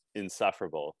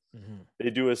insufferable, they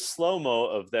do a slow-mo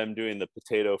of them doing the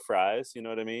potato fries. You know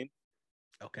what I mean?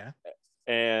 Okay.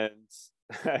 And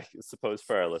I suppose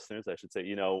for our listeners, I should say,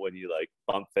 you know, when you like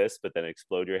bump fists, but then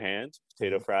explode your hand,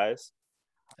 potato fries.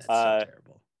 That's so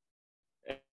terrible.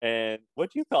 And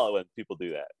what do you call it when people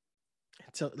do that?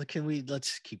 So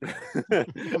let's keep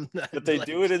going. But they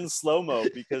do it in slow-mo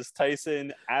because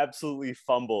Tyson absolutely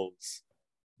fumbles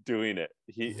doing it.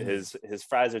 His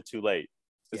fries are too late.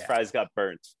 His fries got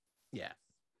burnt. Yeah.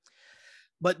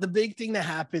 But the big thing that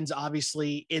happens,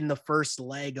 obviously, in the first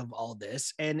leg of all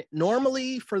this, and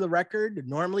normally, for the record,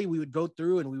 we would go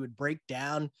through and we would break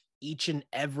down each and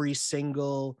every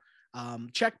single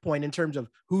checkpoint in terms of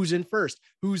who's in first,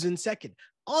 who's in second,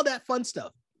 all that fun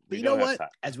stuff. But you know what?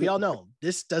 As we all know,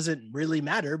 this doesn't really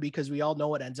matter because we all know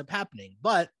what ends up happening.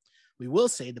 But we will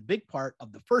say the big part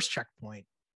of the first checkpoint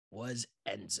was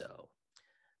Enzo.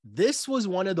 This was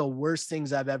one of the worst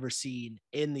things I've ever seen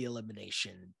in the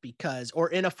elimination or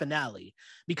in a finale,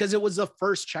 because it was the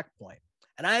first checkpoint.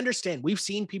 And I understand we've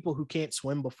seen people who can't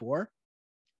swim before,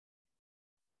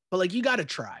 but like, you got to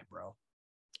try, bro.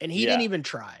 And he didn't even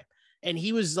try. And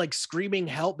he was like screaming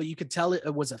help, but you could tell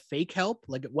it was a fake help.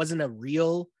 Like, it wasn't a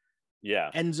real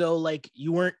Enzo. Like,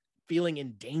 you weren't feeling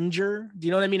in danger. Do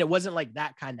you know what I mean? It wasn't like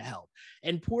that kind of help.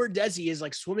 And poor Desi is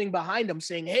like swimming behind him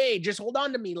saying, hey, just hold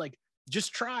on to me. Like,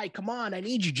 just try. Come on. I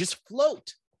need you. Just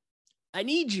float. I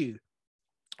need you.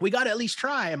 We got to at least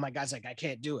try. And my guy's like, I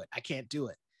can't do it. I can't do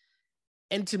it.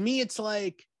 And to me, it's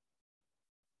like,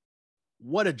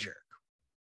 what a jerk.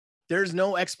 There's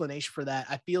no explanation for that.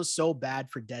 I feel so bad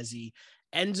for Desi.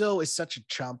 Enzo is such a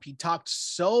chump. He talked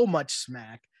so much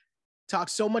smack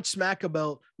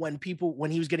about when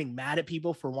he was getting mad at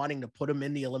people for wanting to put him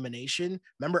in the elimination.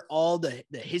 Remember all the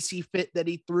hissy fit that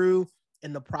he threw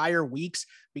in the prior weeks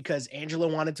because Angela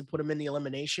wanted to put him in the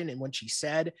elimination. And when she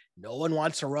said, no one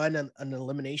wants to run an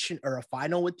elimination or a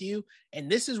final with you. And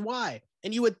this is why.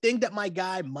 And you would think that my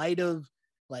guy might have,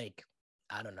 like,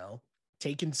 I don't know,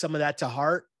 taken some of that to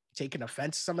heart, taken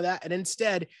offense to some of that. And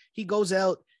instead he goes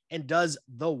out and does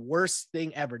the worst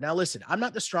thing ever. Now, listen, I'm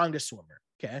not the strongest swimmer.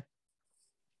 Okay.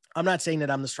 I'm not saying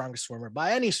that I'm the strongest swimmer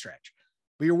by any stretch,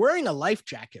 but you're wearing a life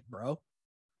jacket, bro.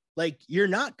 Like, you're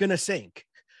not going to sink.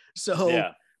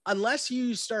 So unless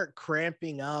you start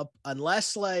cramping up,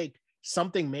 unless like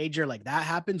something major like that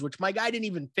happens, which my guy didn't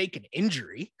even fake an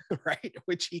injury, right?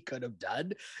 Which he could have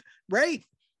done, right?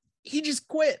 He just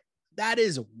quit. That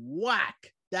is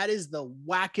whack. That is the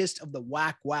wackest of the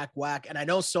whack. And I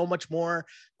know so much more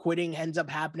quitting ends up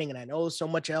happening. And I know so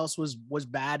much else was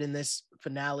bad in this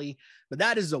finale, but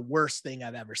that is the worst thing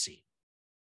I've ever seen.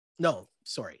 No,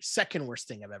 sorry. Second worst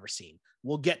thing I've ever seen.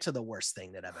 We'll get to the worst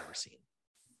thing that I've ever seen.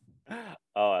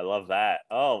 Oh, I love that.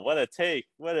 Oh, what a take.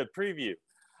 What a preview.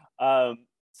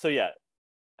 So yeah,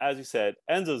 as you said,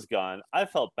 Enzo's gone. I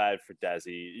felt bad for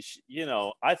Desi.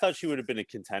 I thought she would have been a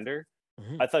contender.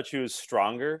 I thought she was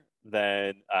stronger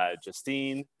than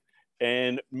Justine,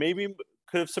 and maybe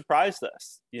could have surprised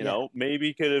us.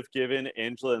 Maybe could have given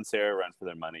Angela and Sarah a run for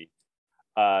their money.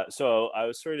 So I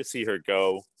was sorry to see her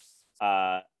go.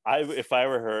 If I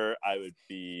were her, I would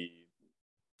be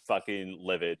fucking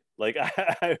livid. Like,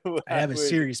 I have a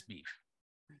serious beef.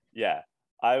 Yeah,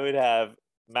 I would have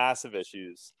massive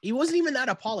issues. He wasn't even that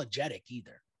apologetic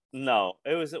either. No,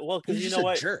 it was because you know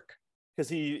what, jerk. because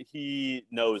he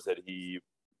knows that he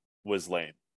was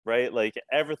lame, right? Like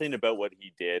everything about what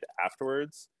he did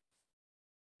afterwards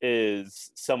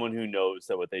is someone who knows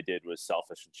that what they did was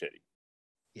selfish and shitty.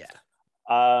 Yeah.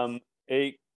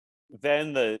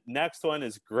 Then the next one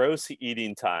is gross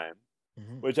eating time,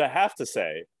 which I have to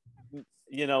say,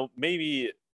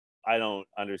 maybe I don't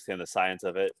understand the science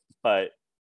of it, but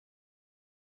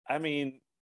I mean,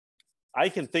 I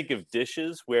can think of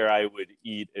dishes where I would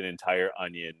eat an entire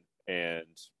onion and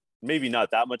maybe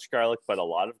not that much garlic, but a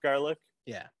lot of garlic.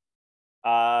 Yeah.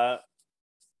 I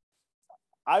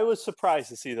was surprised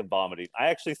to see them vomiting. I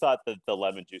actually thought that the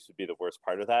lemon juice would be the worst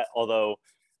part of that, although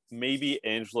maybe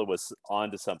Angela was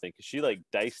onto something because she like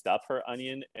diced up her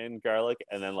onion and garlic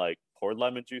and then like poured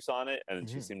lemon juice on it, and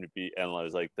she seemed to be, and I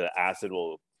was like, the acid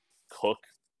will cook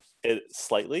it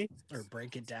slightly or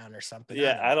break it down or something.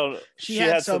 Yeah, I don't know. She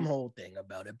had some whole thing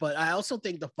about it, but I also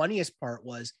think the funniest part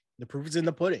was the proof is in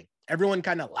the pudding. Everyone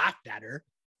kind of laughed at her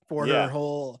for her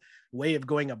whole way of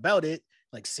going about it.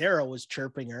 Like Sarah was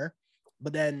chirping her,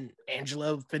 but then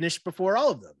Angela finished before all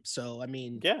of them. So I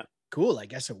mean, cool. I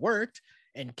guess it worked.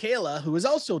 And Kayla, who was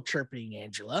also chirping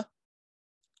Angela,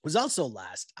 was also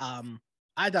last.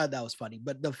 I thought that was funny,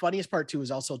 but the funniest part too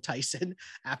was also Tyson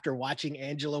after watching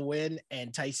Angela win,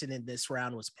 and Tyson in this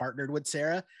round was partnered with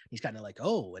Sarah. He's kind of like,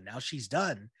 oh, and now she's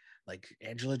done. Like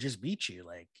Angela just beat you.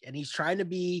 Like, and he's trying to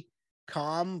be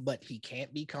calm, but he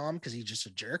can't be calm because he's just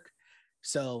a jerk.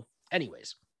 So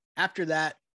anyways, after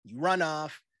that, you run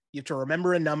off, you have to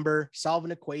remember a number, solve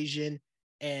an equation.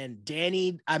 And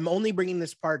Danny, I'm only bringing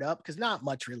this part up because not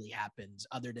much really happens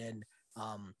other than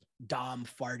Dom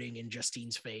farting in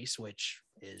Justine's face, which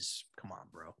is, come on,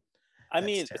 bro. I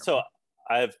mean, so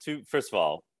I have two. First of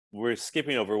all, we're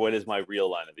skipping over what is my real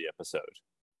line of the episode.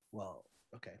 Well,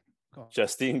 okay. Cool.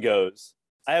 Justine goes,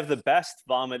 I have the best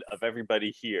vomit of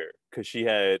everybody here, because she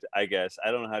had, I guess,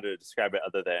 I don't know how to describe it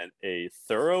other than a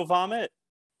thorough vomit.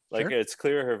 Like, it's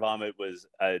clear her vomit was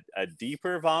a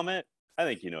deeper vomit. I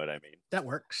think you know what I mean. That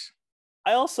works.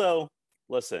 I also,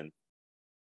 listen,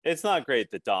 it's not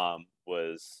great that Dom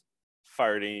was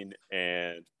farting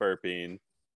and burping,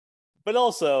 but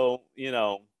also,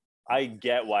 I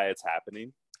get why it's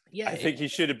happening. Yeah, I think he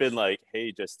should have been like,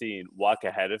 hey, Justine, walk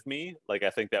ahead of me. Like, I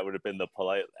think that would have been the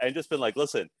polite, and just been like,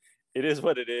 listen, it is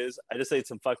what it is. I just ate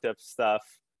some fucked up stuff.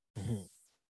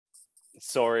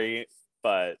 Sorry,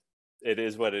 but it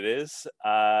is what it is.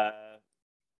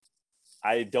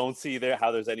 I don't see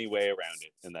how there's any way around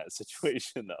it in that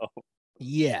situation, though.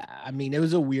 Yeah, I mean, it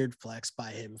was a weird flex by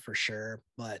him for sure.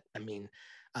 But I mean,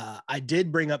 I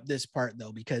did bring up this part,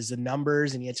 though, because the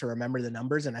numbers, and you had to remember the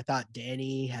numbers. And I thought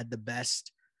Danny had the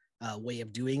best way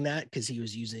of doing that because he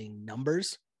was using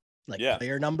numbers, like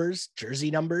player numbers,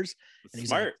 jersey numbers. And he's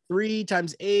smart. Like, 3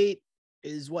 times 8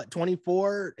 is what,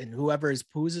 24? And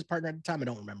who's his partner at the time? I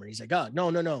don't remember. He's like, oh, no,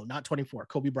 not 24.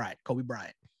 Kobe Bryant.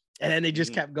 And then they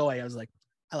just kept going. I was like,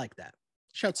 I like that.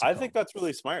 I think that's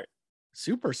really smart.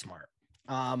 Super smart.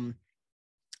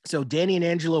 So Danny and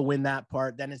Angela win that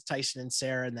part. Then it's Tyson and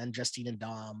Sarah, and then Justine and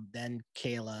Dom, then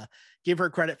Kayla. Give her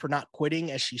credit for not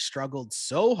quitting, as she struggled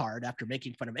so hard after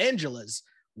making fun of Angela's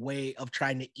way of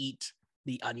trying to eat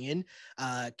the onion.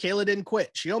 Kayla didn't quit.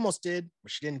 She almost did,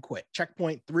 but she didn't quit.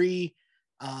 Checkpoint 3.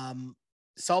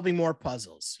 Solving more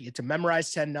puzzles. You get to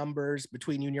memorize 10 numbers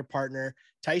between you and your partner.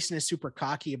 Tyson is super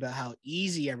cocky about how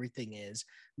easy everything is.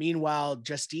 Meanwhile,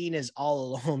 Justine is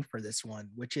all alone for this one,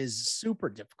 which is super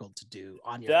difficult to do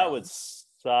on your own. That would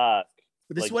suck.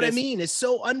 But this is what I mean. It's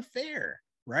so unfair,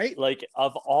 right? Like,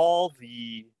 of all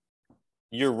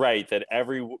you're right that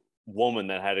every woman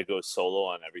that had to go solo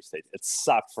on every stage, it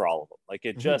sucked for all of them. Like,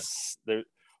 it just,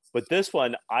 but this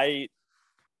one, I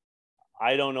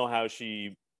don't know how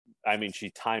she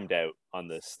timed out on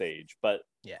this stage, but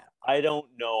I don't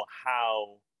know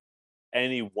how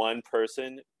any one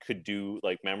person could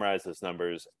memorize those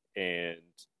numbers and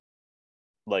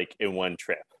like in one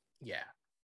trip. Yeah.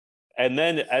 And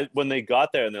then when they got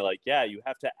there and they're like, yeah, you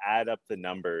have to add up the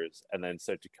numbers and then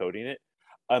start decoding it.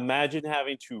 Imagine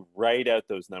having to write out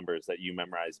those numbers that you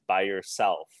memorized by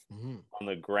yourself on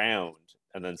the ground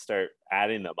and then start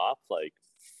adding them up. Like,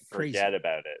 forget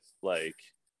about it. Like,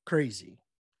 crazy.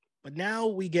 But now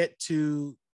we get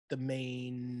to the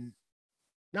main,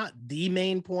 not the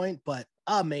main point, but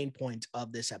a main point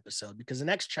of this episode, because the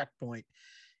next checkpoint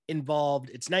involved,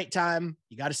 it's nighttime.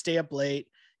 You got to stay up late.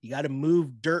 You got to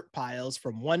move dirt piles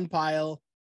from one pile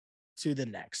to the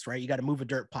next, right? You got to move a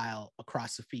dirt pile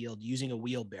across the field using a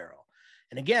wheelbarrow.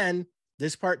 And again,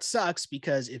 this part sucks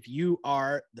because if you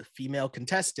are the female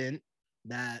contestant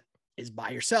that is by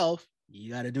yourself,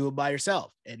 you got to do it by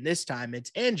yourself. And this time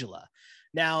it's Angela.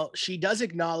 Now, she does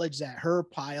acknowledge that her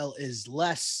pile is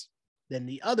less than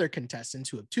the other contestants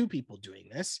who have 2 people doing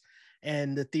this.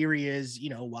 And the theory is,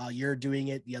 while you're doing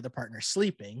it, the other partner's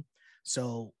sleeping.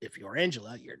 So if you're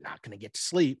Angela, you're not going to get to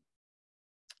sleep.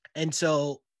 And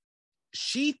so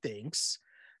she thinks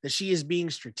that she is being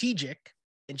strategic.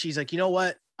 And she's like, you know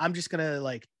what? I'm just going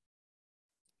to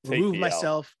remove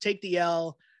myself, take the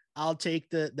L. I'll take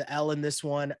the L in this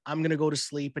one. I'm going to go to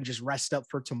sleep and just rest up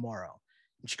for tomorrow.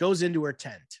 And she goes into her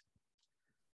tent.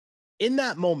 In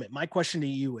that moment, my question to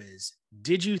you is,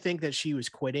 did you think that she was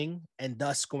quitting and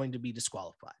thus going to be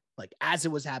disqualified? Like as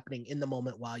it was happening in the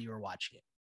moment while you were watching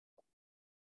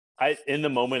it? In the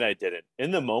moment, I didn't.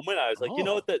 In the moment, I was like, you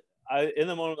know what? In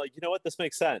the moment, like, you know what? This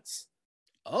makes sense.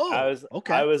 Okay.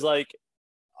 I was like,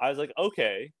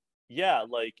 okay, yeah.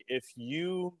 Like if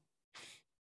you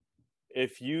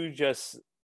just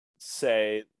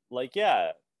say like,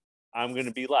 yeah, I'm going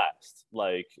to be last.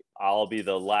 Like I'll be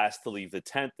the last to leave the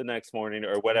tent the next morning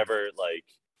or whatever. Like,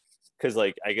 cause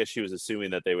like, I guess she was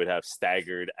assuming that they would have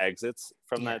staggered exits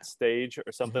from that stage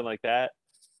or something like that.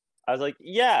 I was like,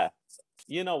 yeah,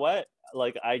 you know what?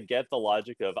 Like, I get the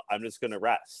logic of I'm just going to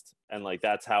rest. And like,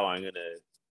 that's how I'm going to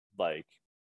like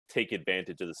take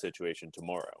advantage of the situation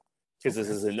tomorrow. Cause this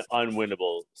is an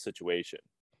unwinnable situation.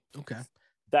 Okay.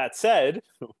 That said,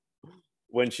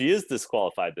 when she is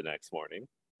disqualified the next morning,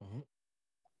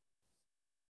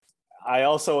 I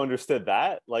also understood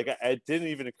that. Like, it didn't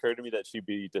even occur to me that she'd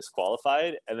be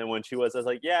disqualified. And then when she was, I was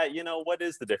like, yeah, what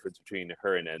is the difference between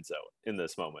her and Enzo in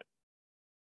this moment?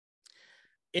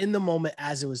 In the moment,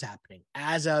 as it was happening,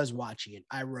 as I was watching it,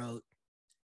 I wrote,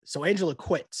 so Angela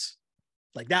quits.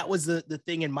 Like that was the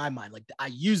thing in my mind. Like I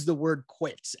used the word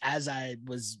quits as I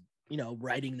was,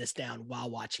 writing this down while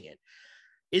watching it.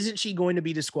 Isn't she going to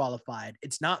be disqualified?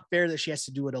 It's not fair that she has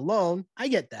to do it alone. I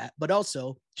get that, but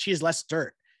also she has less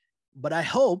dirt. But I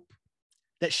hope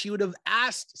that she would have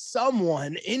asked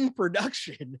someone in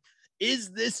production,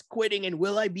 is this quitting and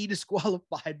will I be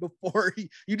disqualified before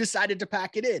you decided to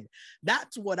pack it in?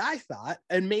 That's what I thought.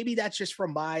 And maybe that's just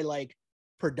from my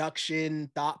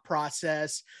production thought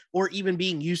process, or even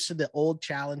being used to the old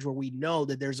challenge where we know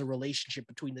that there's a relationship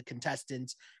between the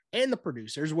contestants and the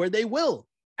producers where they will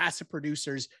ask the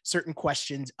producers certain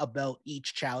questions about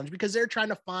each challenge because they're trying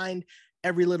to find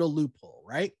every little loophole,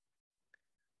 right?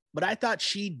 But I thought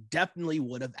she definitely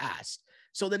would have asked.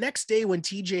 So the next day when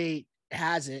TJ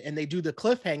has it and they do the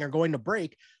cliffhanger going to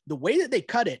break, the way that they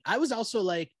cut it, I was also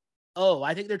like, oh,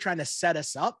 I think they're trying to set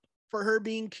us up for her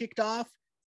being kicked off,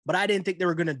 but I didn't think they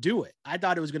were going to do it. I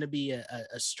thought it was going to be a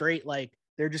straight,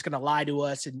 they're just going to lie to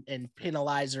us and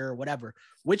penalize her or whatever,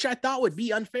 which I thought would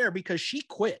be unfair because she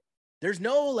quit. There's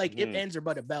no if, ands, or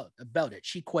but about it.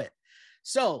 She quit.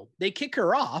 So they kick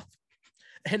her off.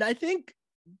 And I think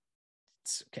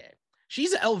it's okay.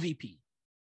 She's an LVP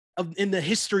in the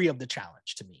history of the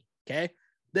challenge to me. Okay.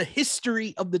 The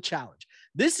history of the challenge.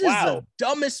 This is the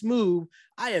dumbest move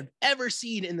I have ever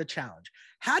seen in the challenge.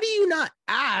 How do you not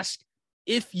ask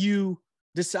if you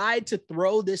decide to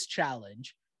throw this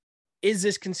challenge? Is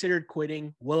this considered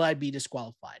quitting? Will I be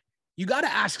disqualified? You got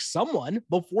to ask someone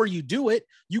before you do it.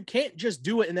 You can't just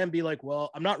do it and then be like,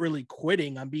 well, I'm not really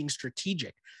quitting. I'm being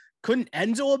strategic. Couldn't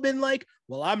Enzo have been like,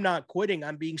 well, I'm not quitting.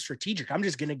 I'm being strategic. I'm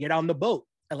just going to get on the boat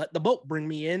and let the boat bring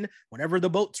me in whenever the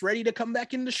boat's ready to come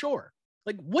back into shore.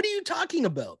 Like, what are you talking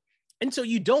about? And so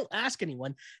you don't ask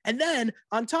anyone. And then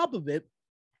on top of it,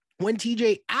 when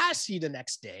TJ asks you the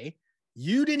next day,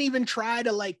 you didn't even try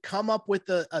to come up with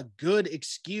a good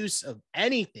excuse of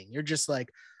anything. You're just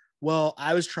like, well,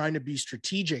 I was trying to be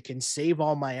strategic and save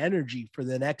all my energy for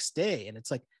the next day. And it's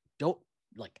like,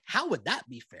 how would that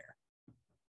be fair?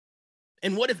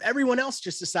 And what if everyone else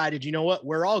just decided, you know what,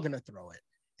 we're all going to throw it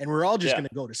and we're all just going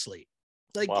to go to sleep?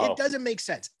 It doesn't make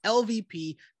sense.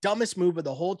 LVP, dumbest move of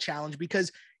the whole challenge,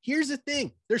 because here's the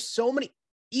thing. There's so many,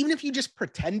 even if you just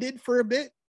pretended for a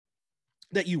bit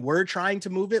that you were trying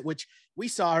to move it, which we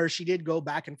saw her, she did go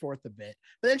back and forth a bit,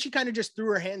 but then she kind of just threw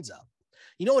her hands up.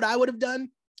 You know what I would have done?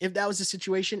 If that was the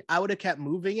situation, I would have kept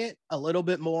moving it a little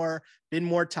bit more, been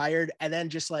more tired, and then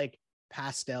just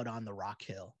passed out on the rock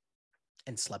hill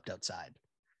and slept outside.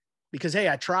 Because, hey,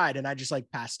 I tried and I just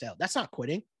passed out. That's not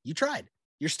quitting. You tried.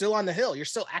 You're still on the hill. You're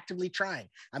still actively trying.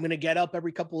 I'm going to get up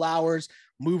every couple hours,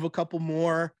 move a couple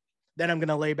more, then I'm going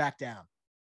to lay back down.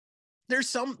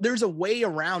 There's a way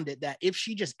around it that if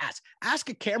she just ask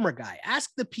a camera guy,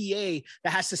 ask the PA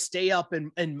that has to stay up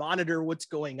and monitor what's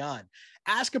going on.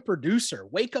 Ask a producer,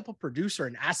 wake up a producer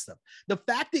and ask them. The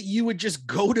fact that you would just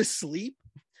go to sleep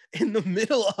in the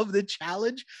middle of the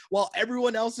challenge while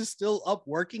everyone else is still up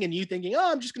working and you thinking,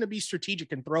 oh, I'm just going to be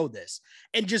strategic and throw this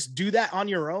and just do that on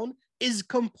your own is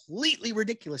completely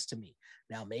ridiculous to me.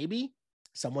 Now, maybe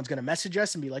someone's going to message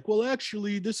us and be like, well,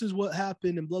 actually, this is what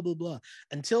happened and blah, blah, blah.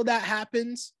 Until that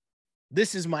happens,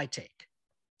 this is my take.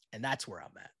 And that's where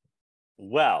I'm at.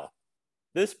 Well,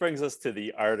 this brings us to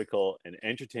the article in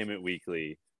Entertainment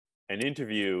Weekly, an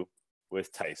interview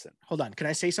with Tyson. Hold on. Can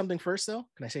I say something first, though?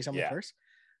 Can I say something first?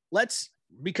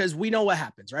 Because we know what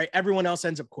happens, right? Everyone else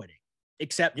ends up quitting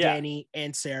except Danny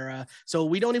and Sarah. So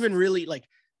we don't even really like,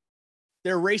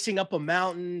 they're racing up a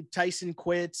mountain. Tyson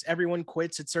quits. Everyone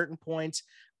quits at certain points.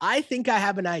 I think I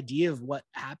have an idea of what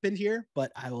happened here,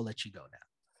 but I will let you go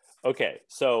now. Okay.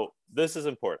 So this is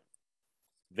important.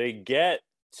 They get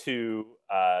to,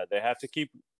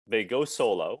 they go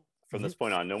solo from this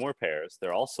point on, no more pairs.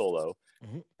 They're all solo.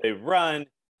 They run,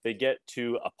 they get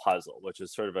to a puzzle, which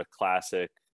is sort of a classic,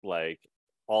 like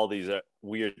all these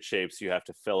weird shapes you have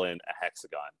to fill in a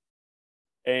hexagon.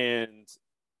 And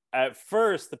at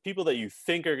first, the people that you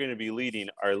think are going to be leading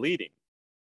are leading.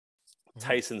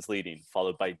 Tyson's leading,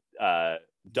 followed by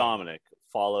Dominic,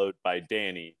 followed by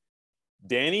Danny.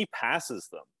 Danny passes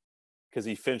them because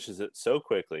he finishes it so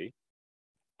quickly.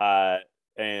 Tyson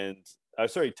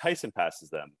passes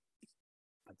them.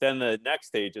 Then the next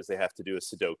stage is they have to do a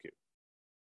Sudoku.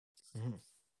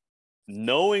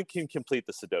 No one can complete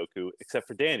the Sudoku except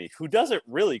for Danny, who does it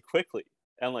really quickly.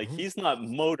 And he's not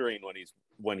motoring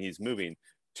when he's moving.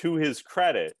 To his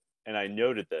credit, and I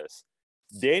noted this,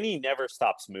 Danny never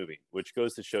stops moving, which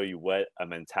goes to show you what a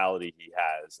mentality he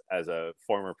has as a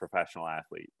former professional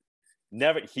athlete.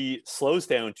 He slows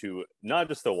down to not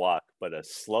just a walk, but a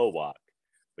slow walk,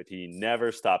 but he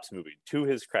never stops moving. To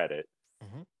his credit,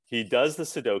 he does the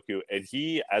Sudoku, and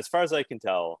he, as far as I can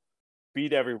tell,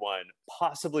 beat everyone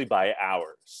possibly by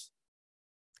hours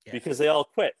because they all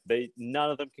quit. None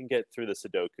of them can get through the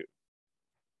Sudoku.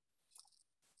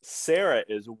 Sarah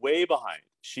is way behind.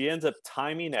 She ends up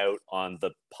timing out on the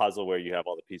puzzle where you have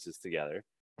all the pieces together.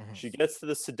 She gets to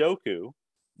the Sudoku.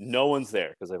 No one's there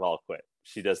because they've all quit.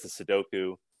 She does the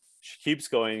Sudoku. She keeps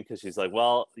going because she's like,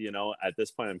 well, at this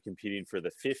point, I'm competing for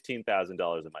the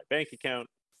 $15,000 in my bank account.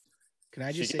 Can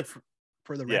I just say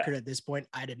for the record at this point,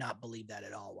 I did not believe that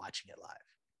at all watching it live.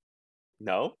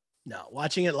 No,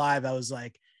 watching it live, I was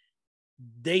like,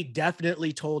 they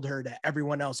definitely told her that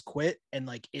everyone else quit. And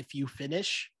if you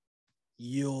finish,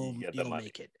 you'll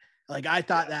make it. I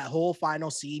thought that whole final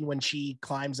scene when she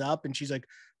climbs up and she's like,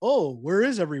 oh, where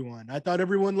is everyone? I thought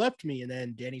everyone left me. And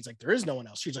then Danny's like, there is no one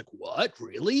else. She's like, what?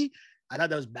 Really? I thought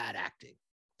that was bad acting.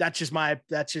 That's just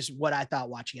what I thought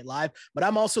watching it live. But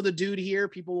I'm also the dude here.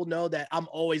 People will know that I'm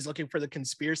always looking for the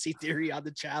conspiracy theory on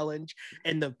the challenge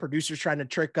and the producers trying to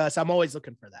trick us. I'm always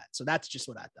looking for that. So that's just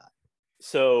what I thought.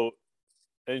 So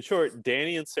in short,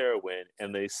 Danny and Sarah win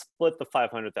and they split the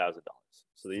 $500,000.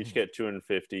 So they each get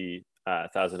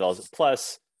 $250,000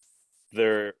 plus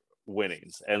their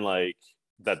winnings and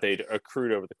that they'd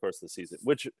accrued over the course of the season,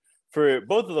 which for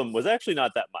both of them was actually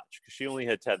not that much because she only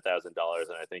had $10,000 and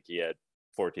I think he had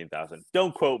 14,000.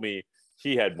 Don't quote me.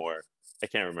 He had more. I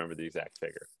can't remember the exact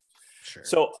figure. Sure.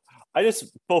 So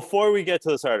before we get to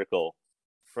this article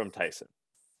from Tyson,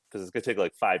 because it's going to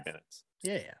take 5 minutes.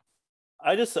 Yeah.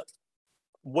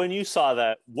 When you saw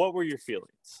that, what were your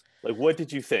feelings? What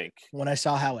did you think? When I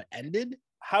saw how it ended?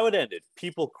 How it ended.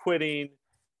 People quitting,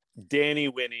 Danny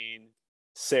winning,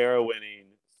 Sarah winning,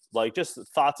 just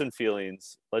thoughts and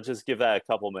feelings. Let's just give that a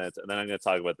couple minutes, and then I'm going to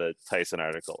talk about the Tyson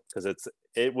article, because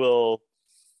it will...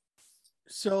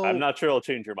 So I'm not sure it'll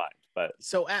change your mind, but...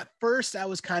 So at first, I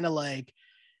was kind of like,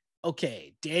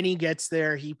 okay, Danny gets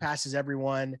there, he passes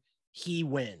everyone, he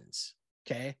wins,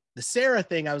 okay? The Sarah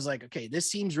thing, I was like, okay, this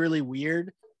seems really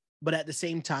weird, but at the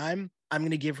same time, I'm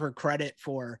going to give her credit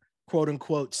for quote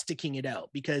unquote sticking it out,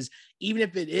 because even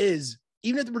if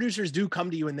the producers do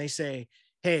come to you and they say,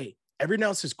 hey, everyone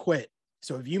else has quit,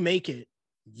 so if you make it,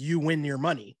 you win your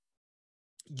money,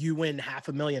 you win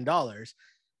 $500,000,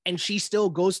 and she still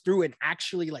goes through and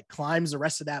actually climbs the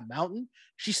rest of that mountain,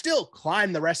 she still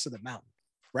climbed the rest of the mountain,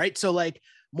 right? So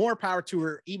more power to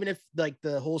her, even if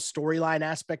the whole storyline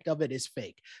aspect of it is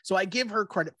fake. So I give her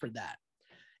credit for that.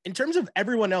 In terms of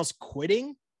everyone else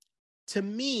quitting, to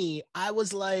me, I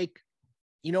was like,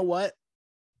 you know what?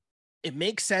 It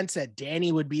makes sense that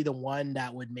Danny would be the one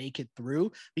that would make it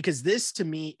through, because this to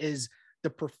me is the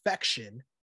perfection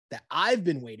that I've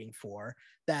been waiting for,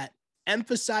 that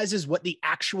emphasizes what the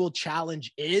actual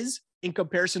challenge is in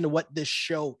comparison to what this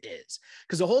show is.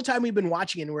 Because the whole time we've been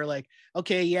watching it, and we're like,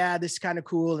 okay, yeah, this is kind of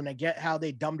cool. And I get how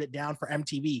they dumbed it down for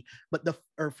MTV,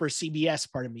 or for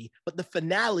CBS, pardon me. But the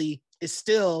finale is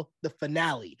still the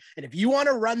finale. And if you want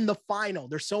to run the final,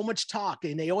 there's so much talk,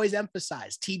 and they always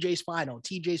emphasize TJ's final,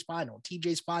 TJ's final,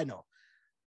 TJ's final.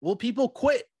 Well, people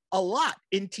quit a lot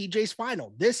in TJ's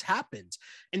final. This happens.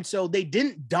 And so they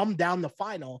didn't dumb down the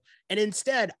final. And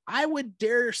instead, I would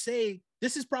dare say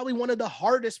this is probably one of the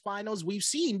hardest finals we've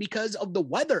seen because of the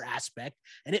weather aspect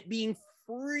and it being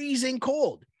freezing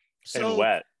cold. So,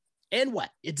 and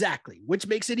wet. Exactly. Which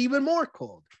makes it even more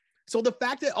cold. So the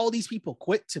fact that all these people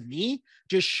quit, to me,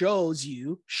 just shows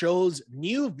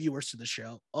new viewers to the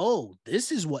show, oh,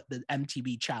 this is what the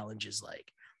MTV challenge is like.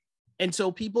 And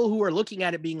so people who are looking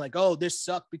at it being like, oh, this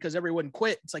sucked because everyone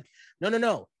quit. It's like,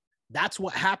 no. That's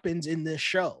what happens in this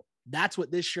show. That's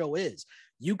what this show is.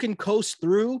 You can coast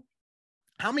through.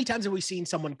 How many times have we seen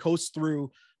someone coast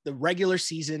through the regular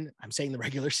season? I'm saying the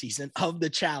regular season of the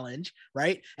challenge,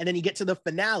 right? And then you get to the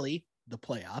finale, the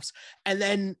playoffs, and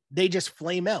then they just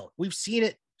flame out. We've seen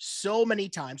it so many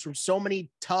times from so many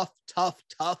tough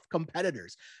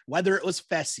competitors, whether it was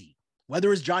Fessy, whether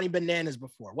it was Johnny Bananas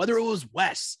before, whether it was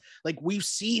Wes. Like, we've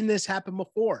seen this happen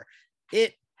before.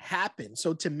 It happened.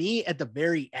 So to me, at the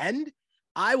very end,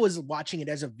 I was watching it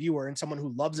as a viewer and someone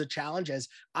who loves a challenge, as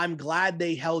I'm glad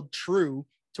they held true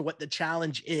to what the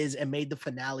challenge is and made the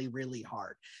finale really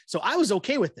hard. So I was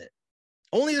okay with it.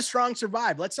 Only the strong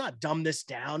survive. Let's not dumb this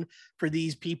down for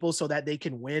these people so that they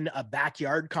can win a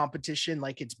backyard competition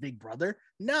like it's Big Brother.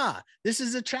 Nah, this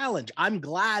is a challenge. I'm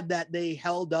glad that they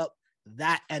held up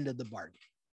that end of the bargain.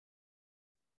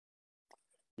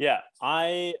 Yeah,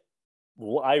 I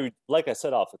like I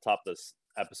said off the top of this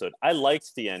episode, I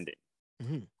liked the ending.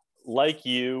 Mm-hmm. Like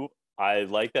you, I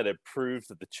like that it proves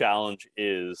that the challenge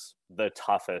is the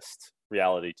toughest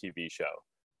reality TV show.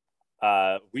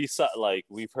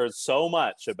 We've heard so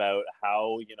much about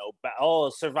how,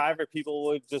 Survivor people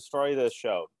would destroy this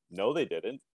show. No, they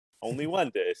didn't. Only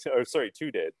one did, or sorry,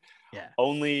 two did. Yeah.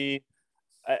 Only,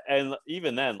 and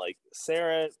even then, like,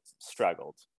 Sarah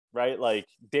struggled, right? Like,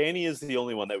 Danny is the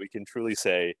only one that we can truly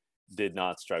say did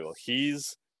not struggle.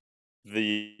 He's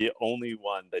the only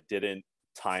one that didn't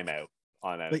time out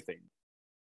on anything.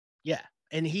 Yeah.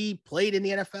 And he played in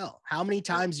the NFL. How many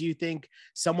times do you think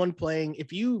someone playing,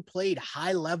 if you played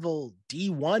high level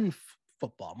D1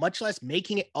 football, much less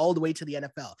making it all the way to the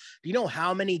NFL, do you know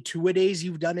how many two-a-days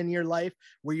you've done in your life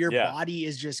where your body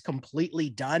is just completely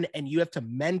done and you have to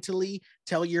mentally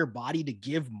tell your body to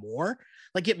give more?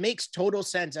 Like, it makes total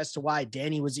sense as to why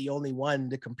Danny was the only one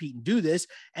to compete and do this.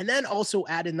 And then also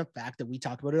add in the fact that we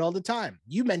talk about it all the time.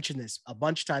 You mentioned this a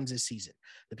bunch of times this season.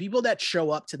 The people that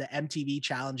show up to the MTV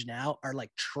challenge now are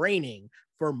like training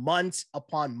for months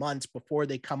upon months before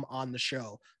they come on the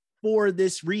show for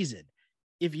this reason.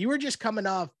 If you were just coming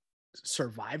off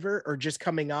Survivor or just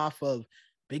coming off of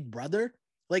Big Brother,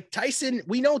 like Tyson,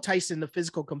 we know Tyson, the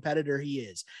physical competitor he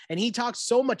is, and he talks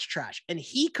so much trash and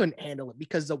he couldn't handle it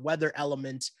because the weather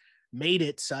elements made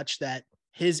it such that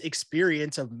his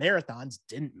experience of marathons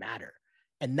didn't matter.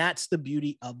 And that's the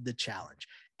beauty of the challenge.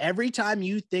 Every time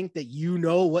you think that you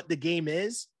know what the game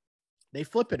is, they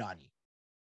flip it on you.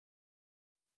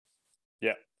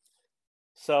 Yeah.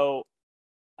 So,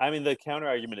 I mean, the counter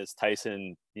argument is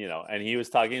Tyson, and he was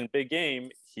talking big game.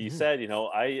 He said,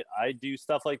 I do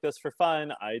stuff like this for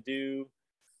fun. I do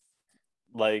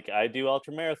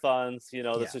ultra marathons.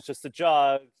 This is just a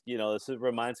jog. This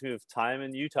reminds me of time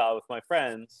in Utah with my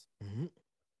friends. Mm-hmm.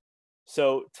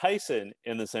 So Tyson,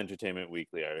 in this Entertainment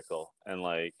Weekly article, and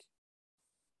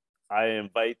I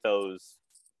invite those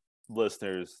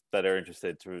listeners that are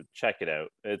interested to check it out.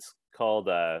 It's called,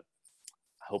 I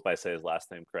hope I say his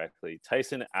last name correctly,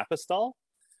 Tyson Apostol,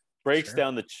 breaks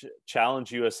down the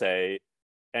Challenge USA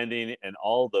ending and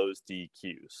all those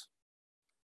DQs.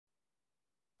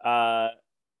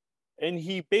 And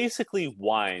he basically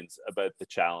whines about the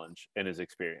challenge and his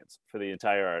experience for the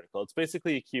entire article. It's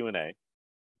basically a Q&A.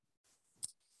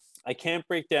 I can't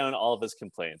break down all of his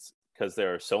complaints because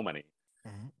there are so many.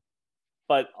 Mm-hmm.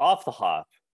 But off the hop,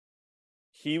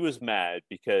 he was mad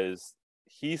because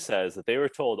he says that they were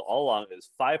told all along it was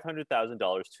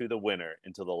 $500,000 to the winner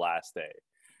until the last day.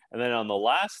 And then on the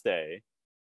last day,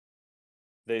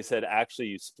 they said, actually,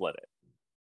 you split it.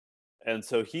 And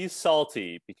so he's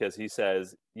salty because he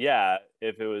says,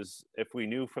 if we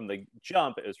knew from the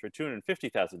jump it was for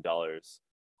 $250,000,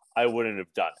 I wouldn't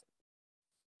have done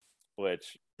it.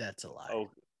 Which, that's a lie. Oh,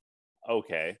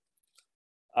 okay.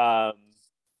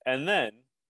 And then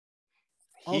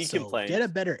he complains. Get a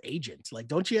better agent. Like,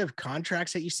 don't you have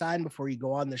contracts that you sign before you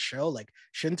go on the show? Like,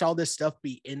 shouldn't all this stuff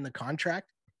be in the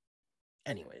contract?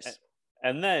 Anyways.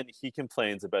 And then he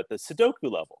complains about the Sudoku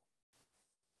level.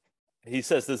 He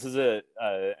says, this is an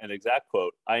exact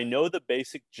quote, "I know the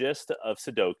basic gist of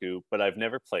Sudoku, but I've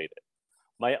never played it.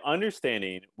 My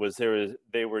understanding was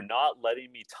they were not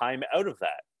letting me time out of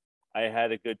that. I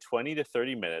had a good 20 to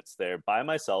 30 minutes there by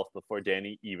myself before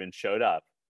Danny even showed up.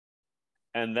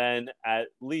 And then at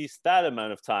least that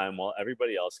amount of time while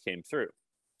everybody else came through.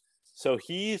 So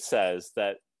he says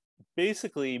that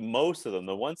basically most of them,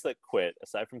 the ones that quit,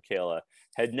 aside from Kayla,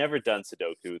 had never done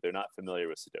Sudoku. They're not familiar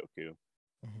with Sudoku.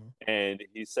 And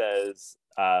he says,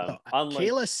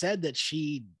 Kayla said that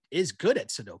she is good at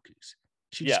Sudokus.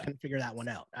 She just couldn't figure that one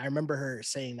out. I remember her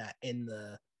saying that in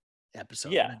the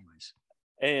episode. Yeah. Anyways.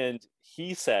 And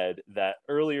he said that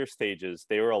earlier stages,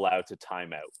 they were allowed to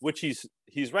time out, which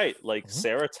he's right. Like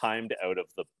Sarah timed out of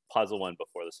the puzzle one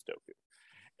before the Sudoku.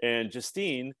 And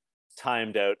Justine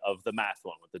timed out of the math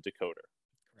one with the decoder.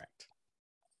 Correct.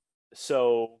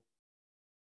 So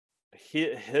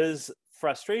his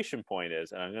frustration point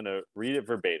is, and I'm going to read it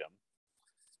verbatim,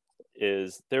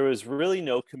 is there was really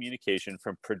no communication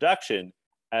from production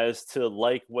as to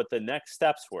like what the next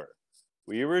steps were.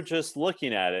 We were just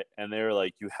looking at it and they were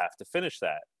like, you have to finish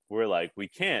that. We're like, we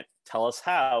can't. Tell us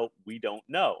how. We don't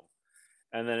know.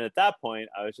 And then at that point,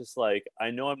 I was just like,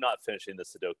 I know I'm not finishing the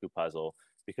Sudoku puzzle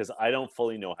because I don't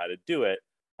fully know how to do it.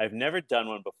 I've never done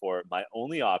one before. My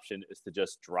only option is to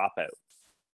just drop out.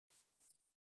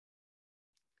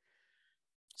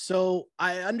 So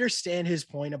I understand his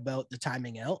point about the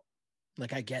timing out.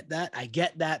 Like, I get that. I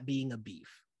get that being a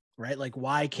beef, right? Like,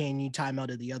 why can you time out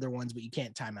of the other ones, but you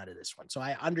can't time out of this one? So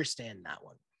I understand that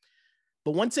one.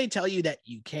 But once they tell you that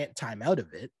you can't time out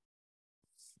of it,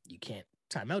 you can't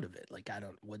time out of it. Like, I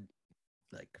don't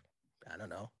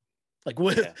know. Like,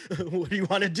 what, what do you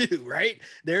want to do, right?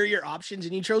 There are your options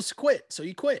and you chose to quit. So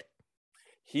you quit.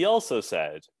 He also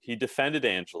said he defended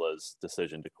Angela's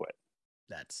decision to quit.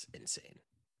 That's insane.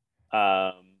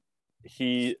 I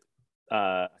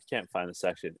can't find the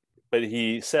section, but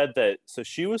he said that, so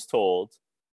she was told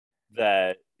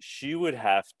that she would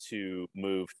have to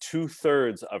move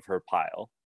 2/3 of her pile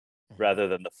rather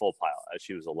than the full pile as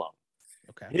she was alone.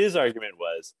 Okay. His argument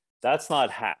was that's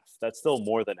not half. That's still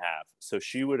more than half. So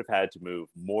she would have had to move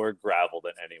more gravel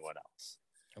than anyone else.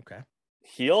 Okay.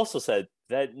 He also said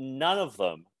that none of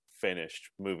them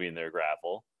finished moving their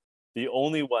gravel. The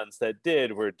only ones that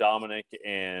did were Dominic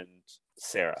and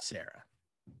Sarah.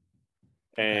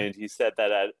 And he said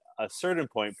that at a certain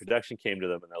point, production came to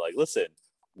them and they're like, listen,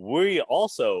 we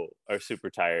also are super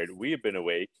tired. We have been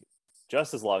awake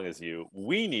just as long as you.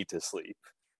 We need to sleep.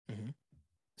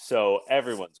 So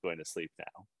everyone's going to sleep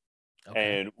now.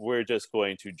 Okay. And we're just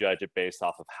going to judge it based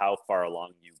off of how far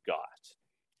along you got.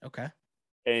 Okay.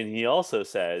 And he also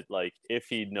said, like, if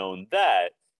he'd known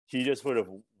that, he just would have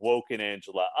woken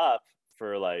Angela up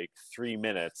for like 3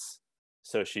 minutes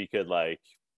so she could like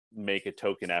make a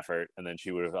token effort, and then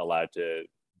she would have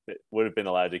been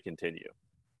allowed to continue.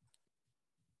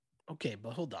 Okay,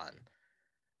 but hold on.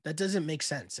 That doesn't make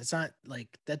sense. It's not like,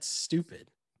 that's stupid,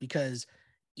 because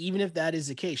even if that is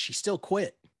the case, she still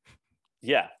quit.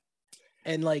 Yeah.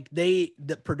 And like the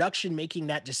production making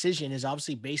that decision is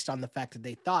obviously based on the fact that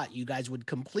they thought you guys would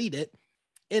complete it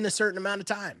in a certain amount of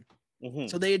time.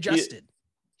 So they adjusted.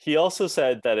 He also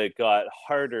said that it got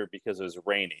harder because it was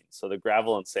raining. So the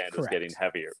gravel and sand was getting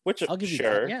heavier, which I'll give you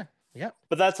that. Yeah. Yeah.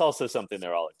 But that's also something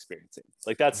they're all experiencing.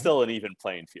 Like, that's still an even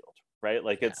playing field, right?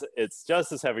 Like it's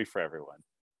just as heavy for everyone.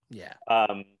 Yeah.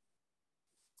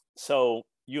 So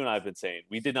you and I have been saying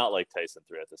we did not like Tyson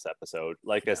throughout this episode.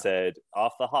 Like I said,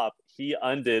 off the hop, he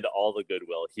undid all the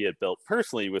goodwill he had built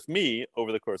personally with me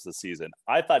over the course of the season.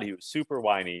 I thought he was super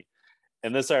whiny,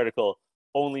 and this article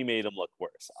only made him look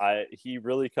worse. He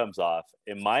really comes off,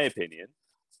 in my opinion,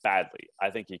 badly. I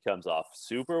think he comes off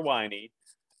super whiny,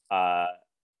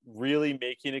 really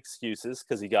making excuses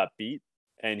because he got beat,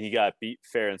 and he got beat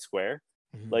fair and square.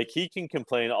 Like, he can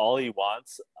complain all he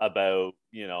wants about,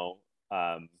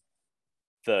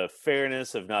 the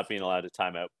fairness of not being allowed to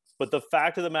time out. But the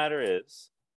fact of the matter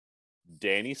is,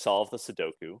 Danny solved the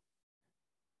Sudoku.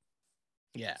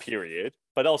 Yeah. Period.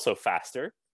 But also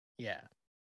faster. Yeah.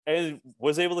 And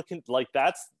was able to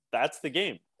that's the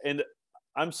game. And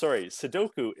I'm sorry,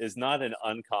 Sudoku is not an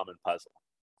uncommon puzzle.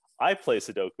 I play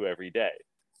Sudoku every day.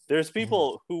 There's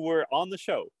people who were on the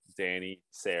show, Danny,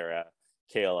 Sarah,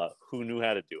 Kayla, who knew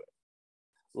how to do it.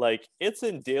 Like, it's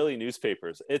in daily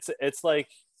newspapers. It's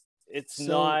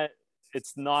not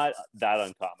that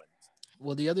uncommon.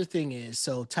 Well, the other thing is,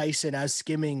 so Tyson, I was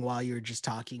skimming while you were just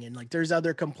talking, and like, there's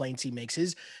other complaints he makes.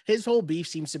 His whole beef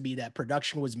seems to be that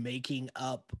production was making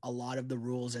up a lot of the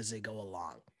rules as they go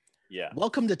along. Yeah.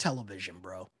 Welcome to television,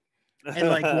 bro. And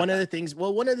like, one of the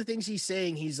things he's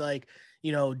saying, he's like,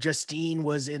 Justine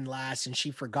was in last and she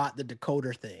forgot the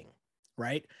decoder thing.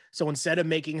 right? So instead of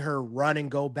making her run and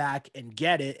go back and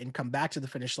get it and come back to the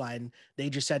finish line, they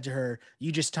just said to her,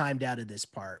 you just timed out of this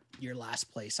part. You're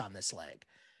last place on this leg.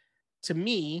 To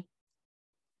me,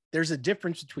 there's a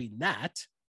difference between that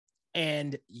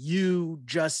and you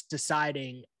just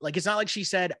deciding, like, it's not like she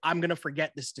said, I'm going to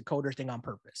forget this decoder thing on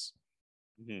purpose.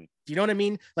 Mm-hmm. Do you know what I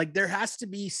mean? Like, there has to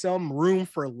be some room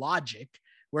for logic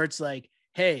where it's like,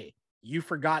 hey, you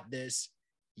forgot this.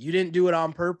 You didn't do it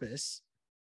on purpose.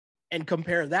 And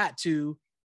compare that to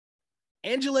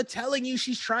Angela telling you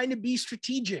she's trying to be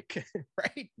strategic,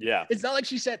 right? Yeah. It's not like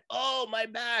she said, oh, my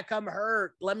back, I'm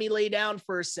hurt. Let me lay down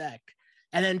for a sec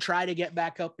and then try to get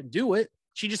back up and do it.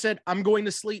 She just said, I'm going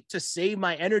to sleep to save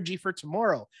my energy for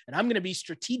tomorrow, and I'm going to be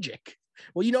strategic.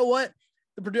 Well, you know what?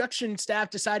 The production staff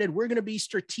decided we're going to be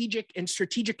strategic and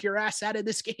strategic your ass out of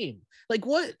this game. Like,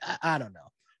 what? I don't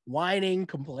know. Whining,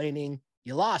 complaining.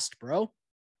 You lost, bro.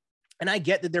 And I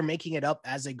get that they're making it up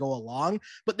as they go along,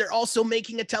 but they're also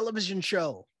making a television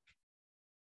show.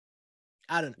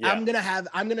 I don't know. Yeah.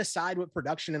 I'm going to side with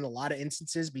production in a lot of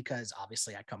instances because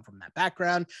obviously I come from that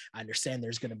background. I understand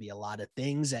there's going to be a lot of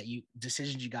things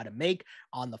decisions you got to make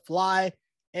on the fly.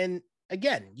 And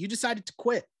again, you decided to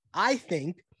quit. I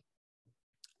think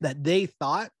that they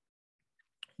thought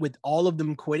with all of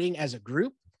them quitting as a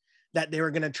group that they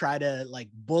were going to try to like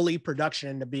bully production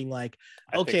into being like,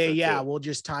 okay, so yeah, we'll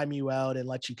just time you out and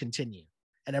let you continue.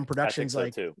 And then production's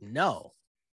like, no,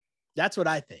 that's what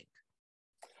I think.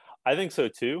 I think so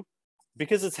too,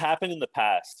 because it's happened in the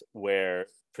past where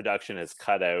production has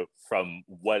cut out from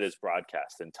what is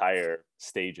broadcast entire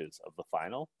stages of the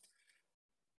final.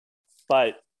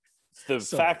 But the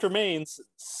fact remains,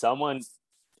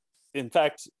 in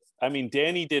fact, I mean,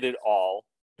 Danny did it all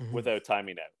without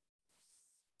timing out.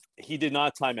 He did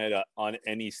not time out on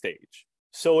any stage.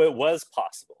 So it was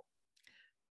possible.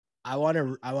 I want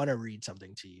to read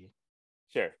something to you.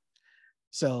 Sure.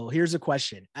 So here's a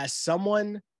question. As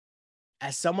someone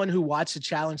who watched the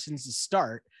challenge since the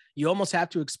start, you almost have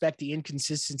to expect the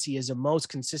inconsistency as a most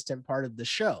consistent part of the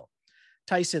show.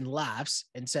 Tyson laughs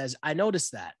and says, I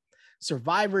noticed that.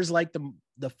 Survivor's like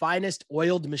the finest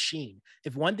oiled machine.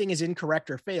 If one thing is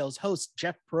incorrect or fails, host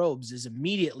Jeff Probst is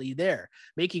immediately there,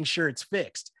 making sure it's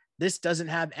fixed. This doesn't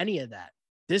have any of that.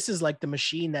 This is like the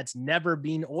machine that's never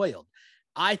been oiled.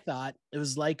 I thought it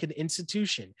was like an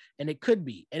institution, and it could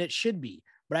be, and it should be.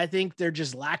 But I think they're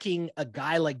just lacking a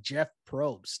guy like Jeff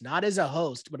Probst, not as a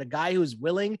host, but a guy who's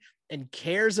willing and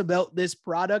cares about this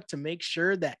product to make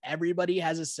sure that everybody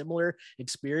has a similar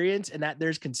experience and that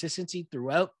there's consistency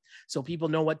throughout so people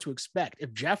know what to expect.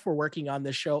 If Jeff were working on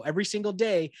this show every single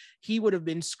day, he would have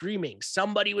been screaming,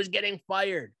 somebody was getting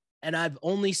fired. And I've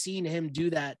only seen him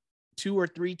do that 2 or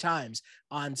 3 times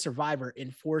on Survivor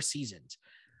in 4 seasons.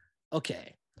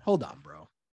 Okay, hold on, bro.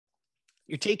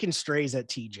 You're taking strays at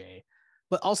TJ.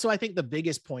 But also, I think the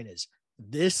biggest point is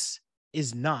this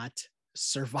is not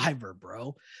Survivor,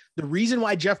 bro. The reason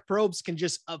why Jeff Probst can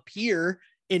just appear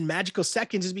in magical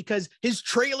seconds is because his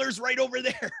trailer's right over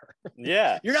there.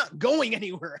 Yeah. You're not going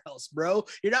anywhere else, bro.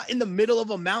 You're not in the middle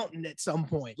of a mountain at some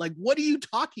point. Like, what are you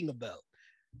talking about?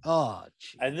 Oh,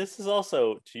 geez. And this is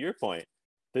also, to your point,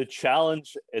 the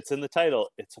challenge, it's in the title.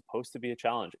 It's supposed to be a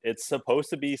challenge. It's supposed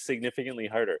to be significantly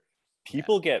harder.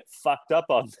 People get fucked up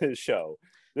on this show.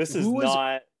 This is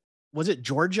not. Was it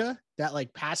Georgia that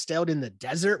like passed out in the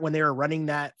desert when they were running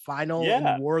that final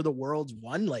in War of the Worlds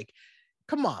 1? Like,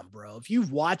 come on, bro. If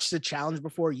you've watched the challenge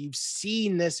before, you've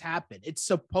seen this happen. It's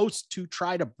supposed to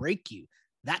try to break you.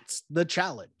 That's the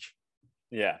challenge.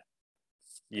 Yeah.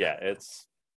 Yeah. It's,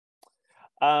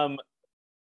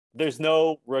 there's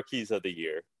no rookies of the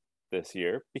year this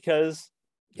year because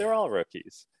they're all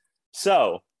rookies.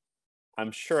 So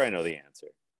I'm sure I know the answer.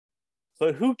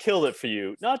 But who killed it for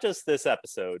you? Not just this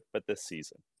episode, but this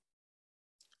season.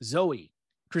 Zoe,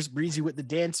 Chris Breezy with the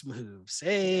dance moves.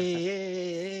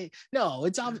 Hey. No,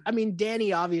 it's, I mean,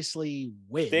 Danny obviously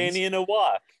wins. Danny in a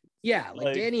walk. Yeah,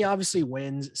 like Danny obviously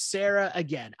wins. Sarah,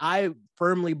 again, I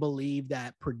firmly believe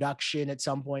that production at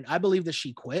some point, I believe that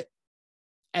she quit.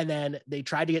 And then they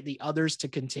tried to get the others to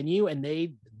continue. And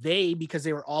they, because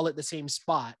they were all at the same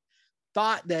spot,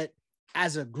 thought that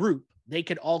as a group, they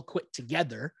could all quit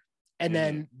together. And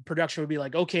then production would be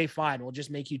like, okay, fine, we'll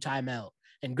just make you time out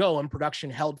and go. And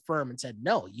production held firm and said,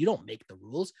 no, you don't make the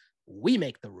rules. We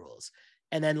make the rules.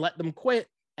 And then let them quit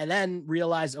and then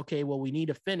realize, okay, well, we need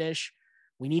to finish.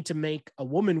 We need to make a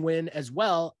woman win as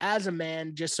well as a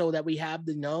man, just so that we have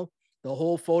the, the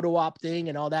whole photo op thing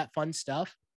and all that fun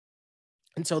stuff.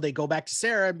 And so they go back to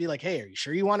Sarah and be like, hey, are you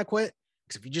sure you want to quit?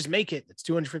 Because if you just make it, it's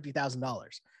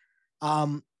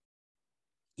 $250,000.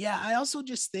 Yeah, I also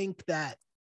just think that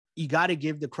you got to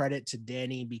give the credit to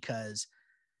Danny, because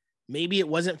maybe it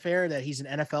wasn't fair that he's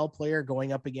an NFL player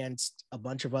going up against a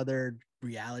bunch of other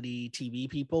reality TV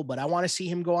people, but I want to see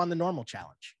him go on the normal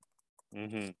challenge.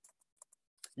 Mm-hmm.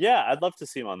 Yeah, I'd love to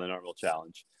see him on the normal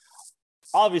challenge.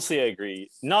 Obviously, I agree.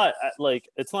 Not like,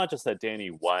 it's not just that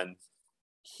Danny won.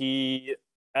 He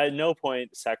at no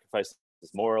point sacrificed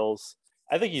his morals.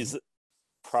 I think he's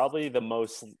probably the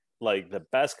most, like, the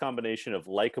best combination of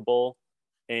likable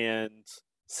and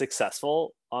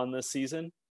successful on this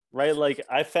season, right? Like,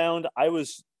 I found I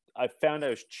was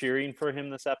cheering for him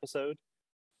this episode,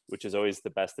 which is always the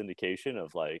best indication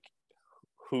of like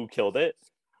who killed it.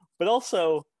 But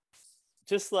also,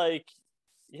 just like,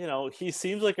 you know, he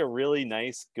seems like a really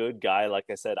nice, good guy. Like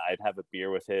I said, I'd have a beer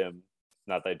with him.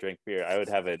 Not that I drink beer. I would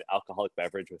have an alcoholic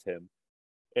beverage with him.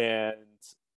 And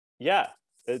yeah,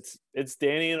 it's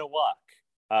Danny in a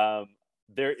wok.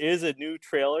 There is a new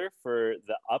trailer for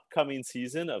the upcoming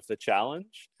season of the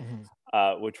challenge,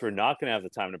 which we're not going to have the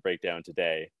time to break down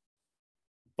today.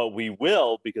 But we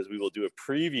will, because we will do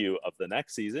a preview of the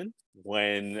next season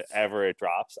whenever it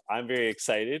drops. I'm very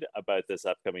excited about this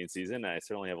upcoming season. And I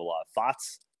certainly have a lot of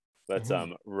thoughts about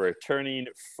some returning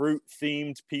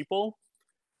fruit-themed people.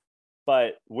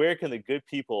 But where can the good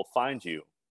people find you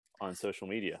on social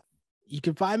media? You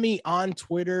can find me on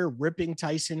Twitter, ripping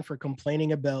Tyson for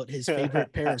complaining about his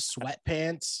favorite pair of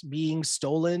sweatpants being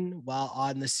stolen while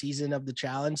on the season of the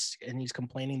challenge. And he's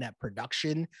complaining that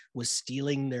production was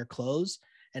stealing their clothes.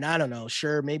 And I don't know,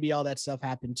 sure, maybe all that stuff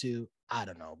happened too. I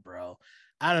don't know, bro.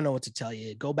 I don't know what to tell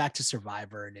you. Go back to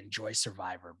Survivor and enjoy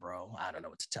Survivor, bro. I don't know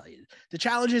what to tell you. The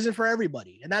challenge isn't for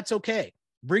everybody, and that's okay.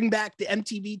 Bring back the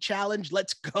MTV challenge.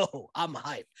 Let's go. I'm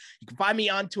hyped. You can find me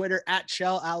on Twitter at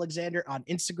Shell Alexander, on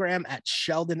Instagram at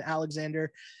Sheldon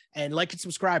Alexander, and like and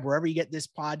subscribe wherever you get this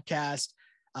podcast.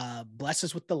 Bless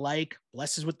us with the like,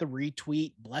 bless us with the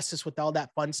retweet, bless us with all that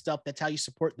fun stuff. That's how you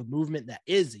support the movement that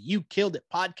is the You Killed It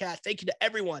podcast. Thank you to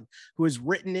everyone who has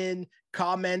written in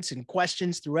comments and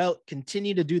questions throughout.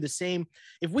 Continue to do the same.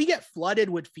 If we get flooded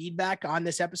with feedback on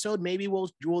this episode, maybe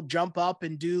we'll jump up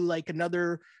and do like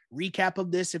another recap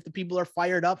of this if the people are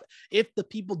fired up, if the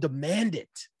people demand it,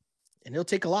 and it'll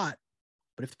take a lot,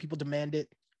 but if the people demand it,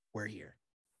 we're here.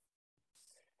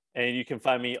 And you can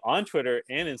find me on Twitter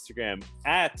and Instagram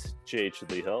at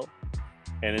JHLeehill.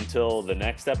 And until the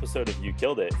next episode of You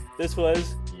Killed It, this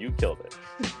was You Killed It.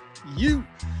 You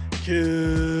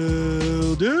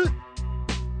killed it.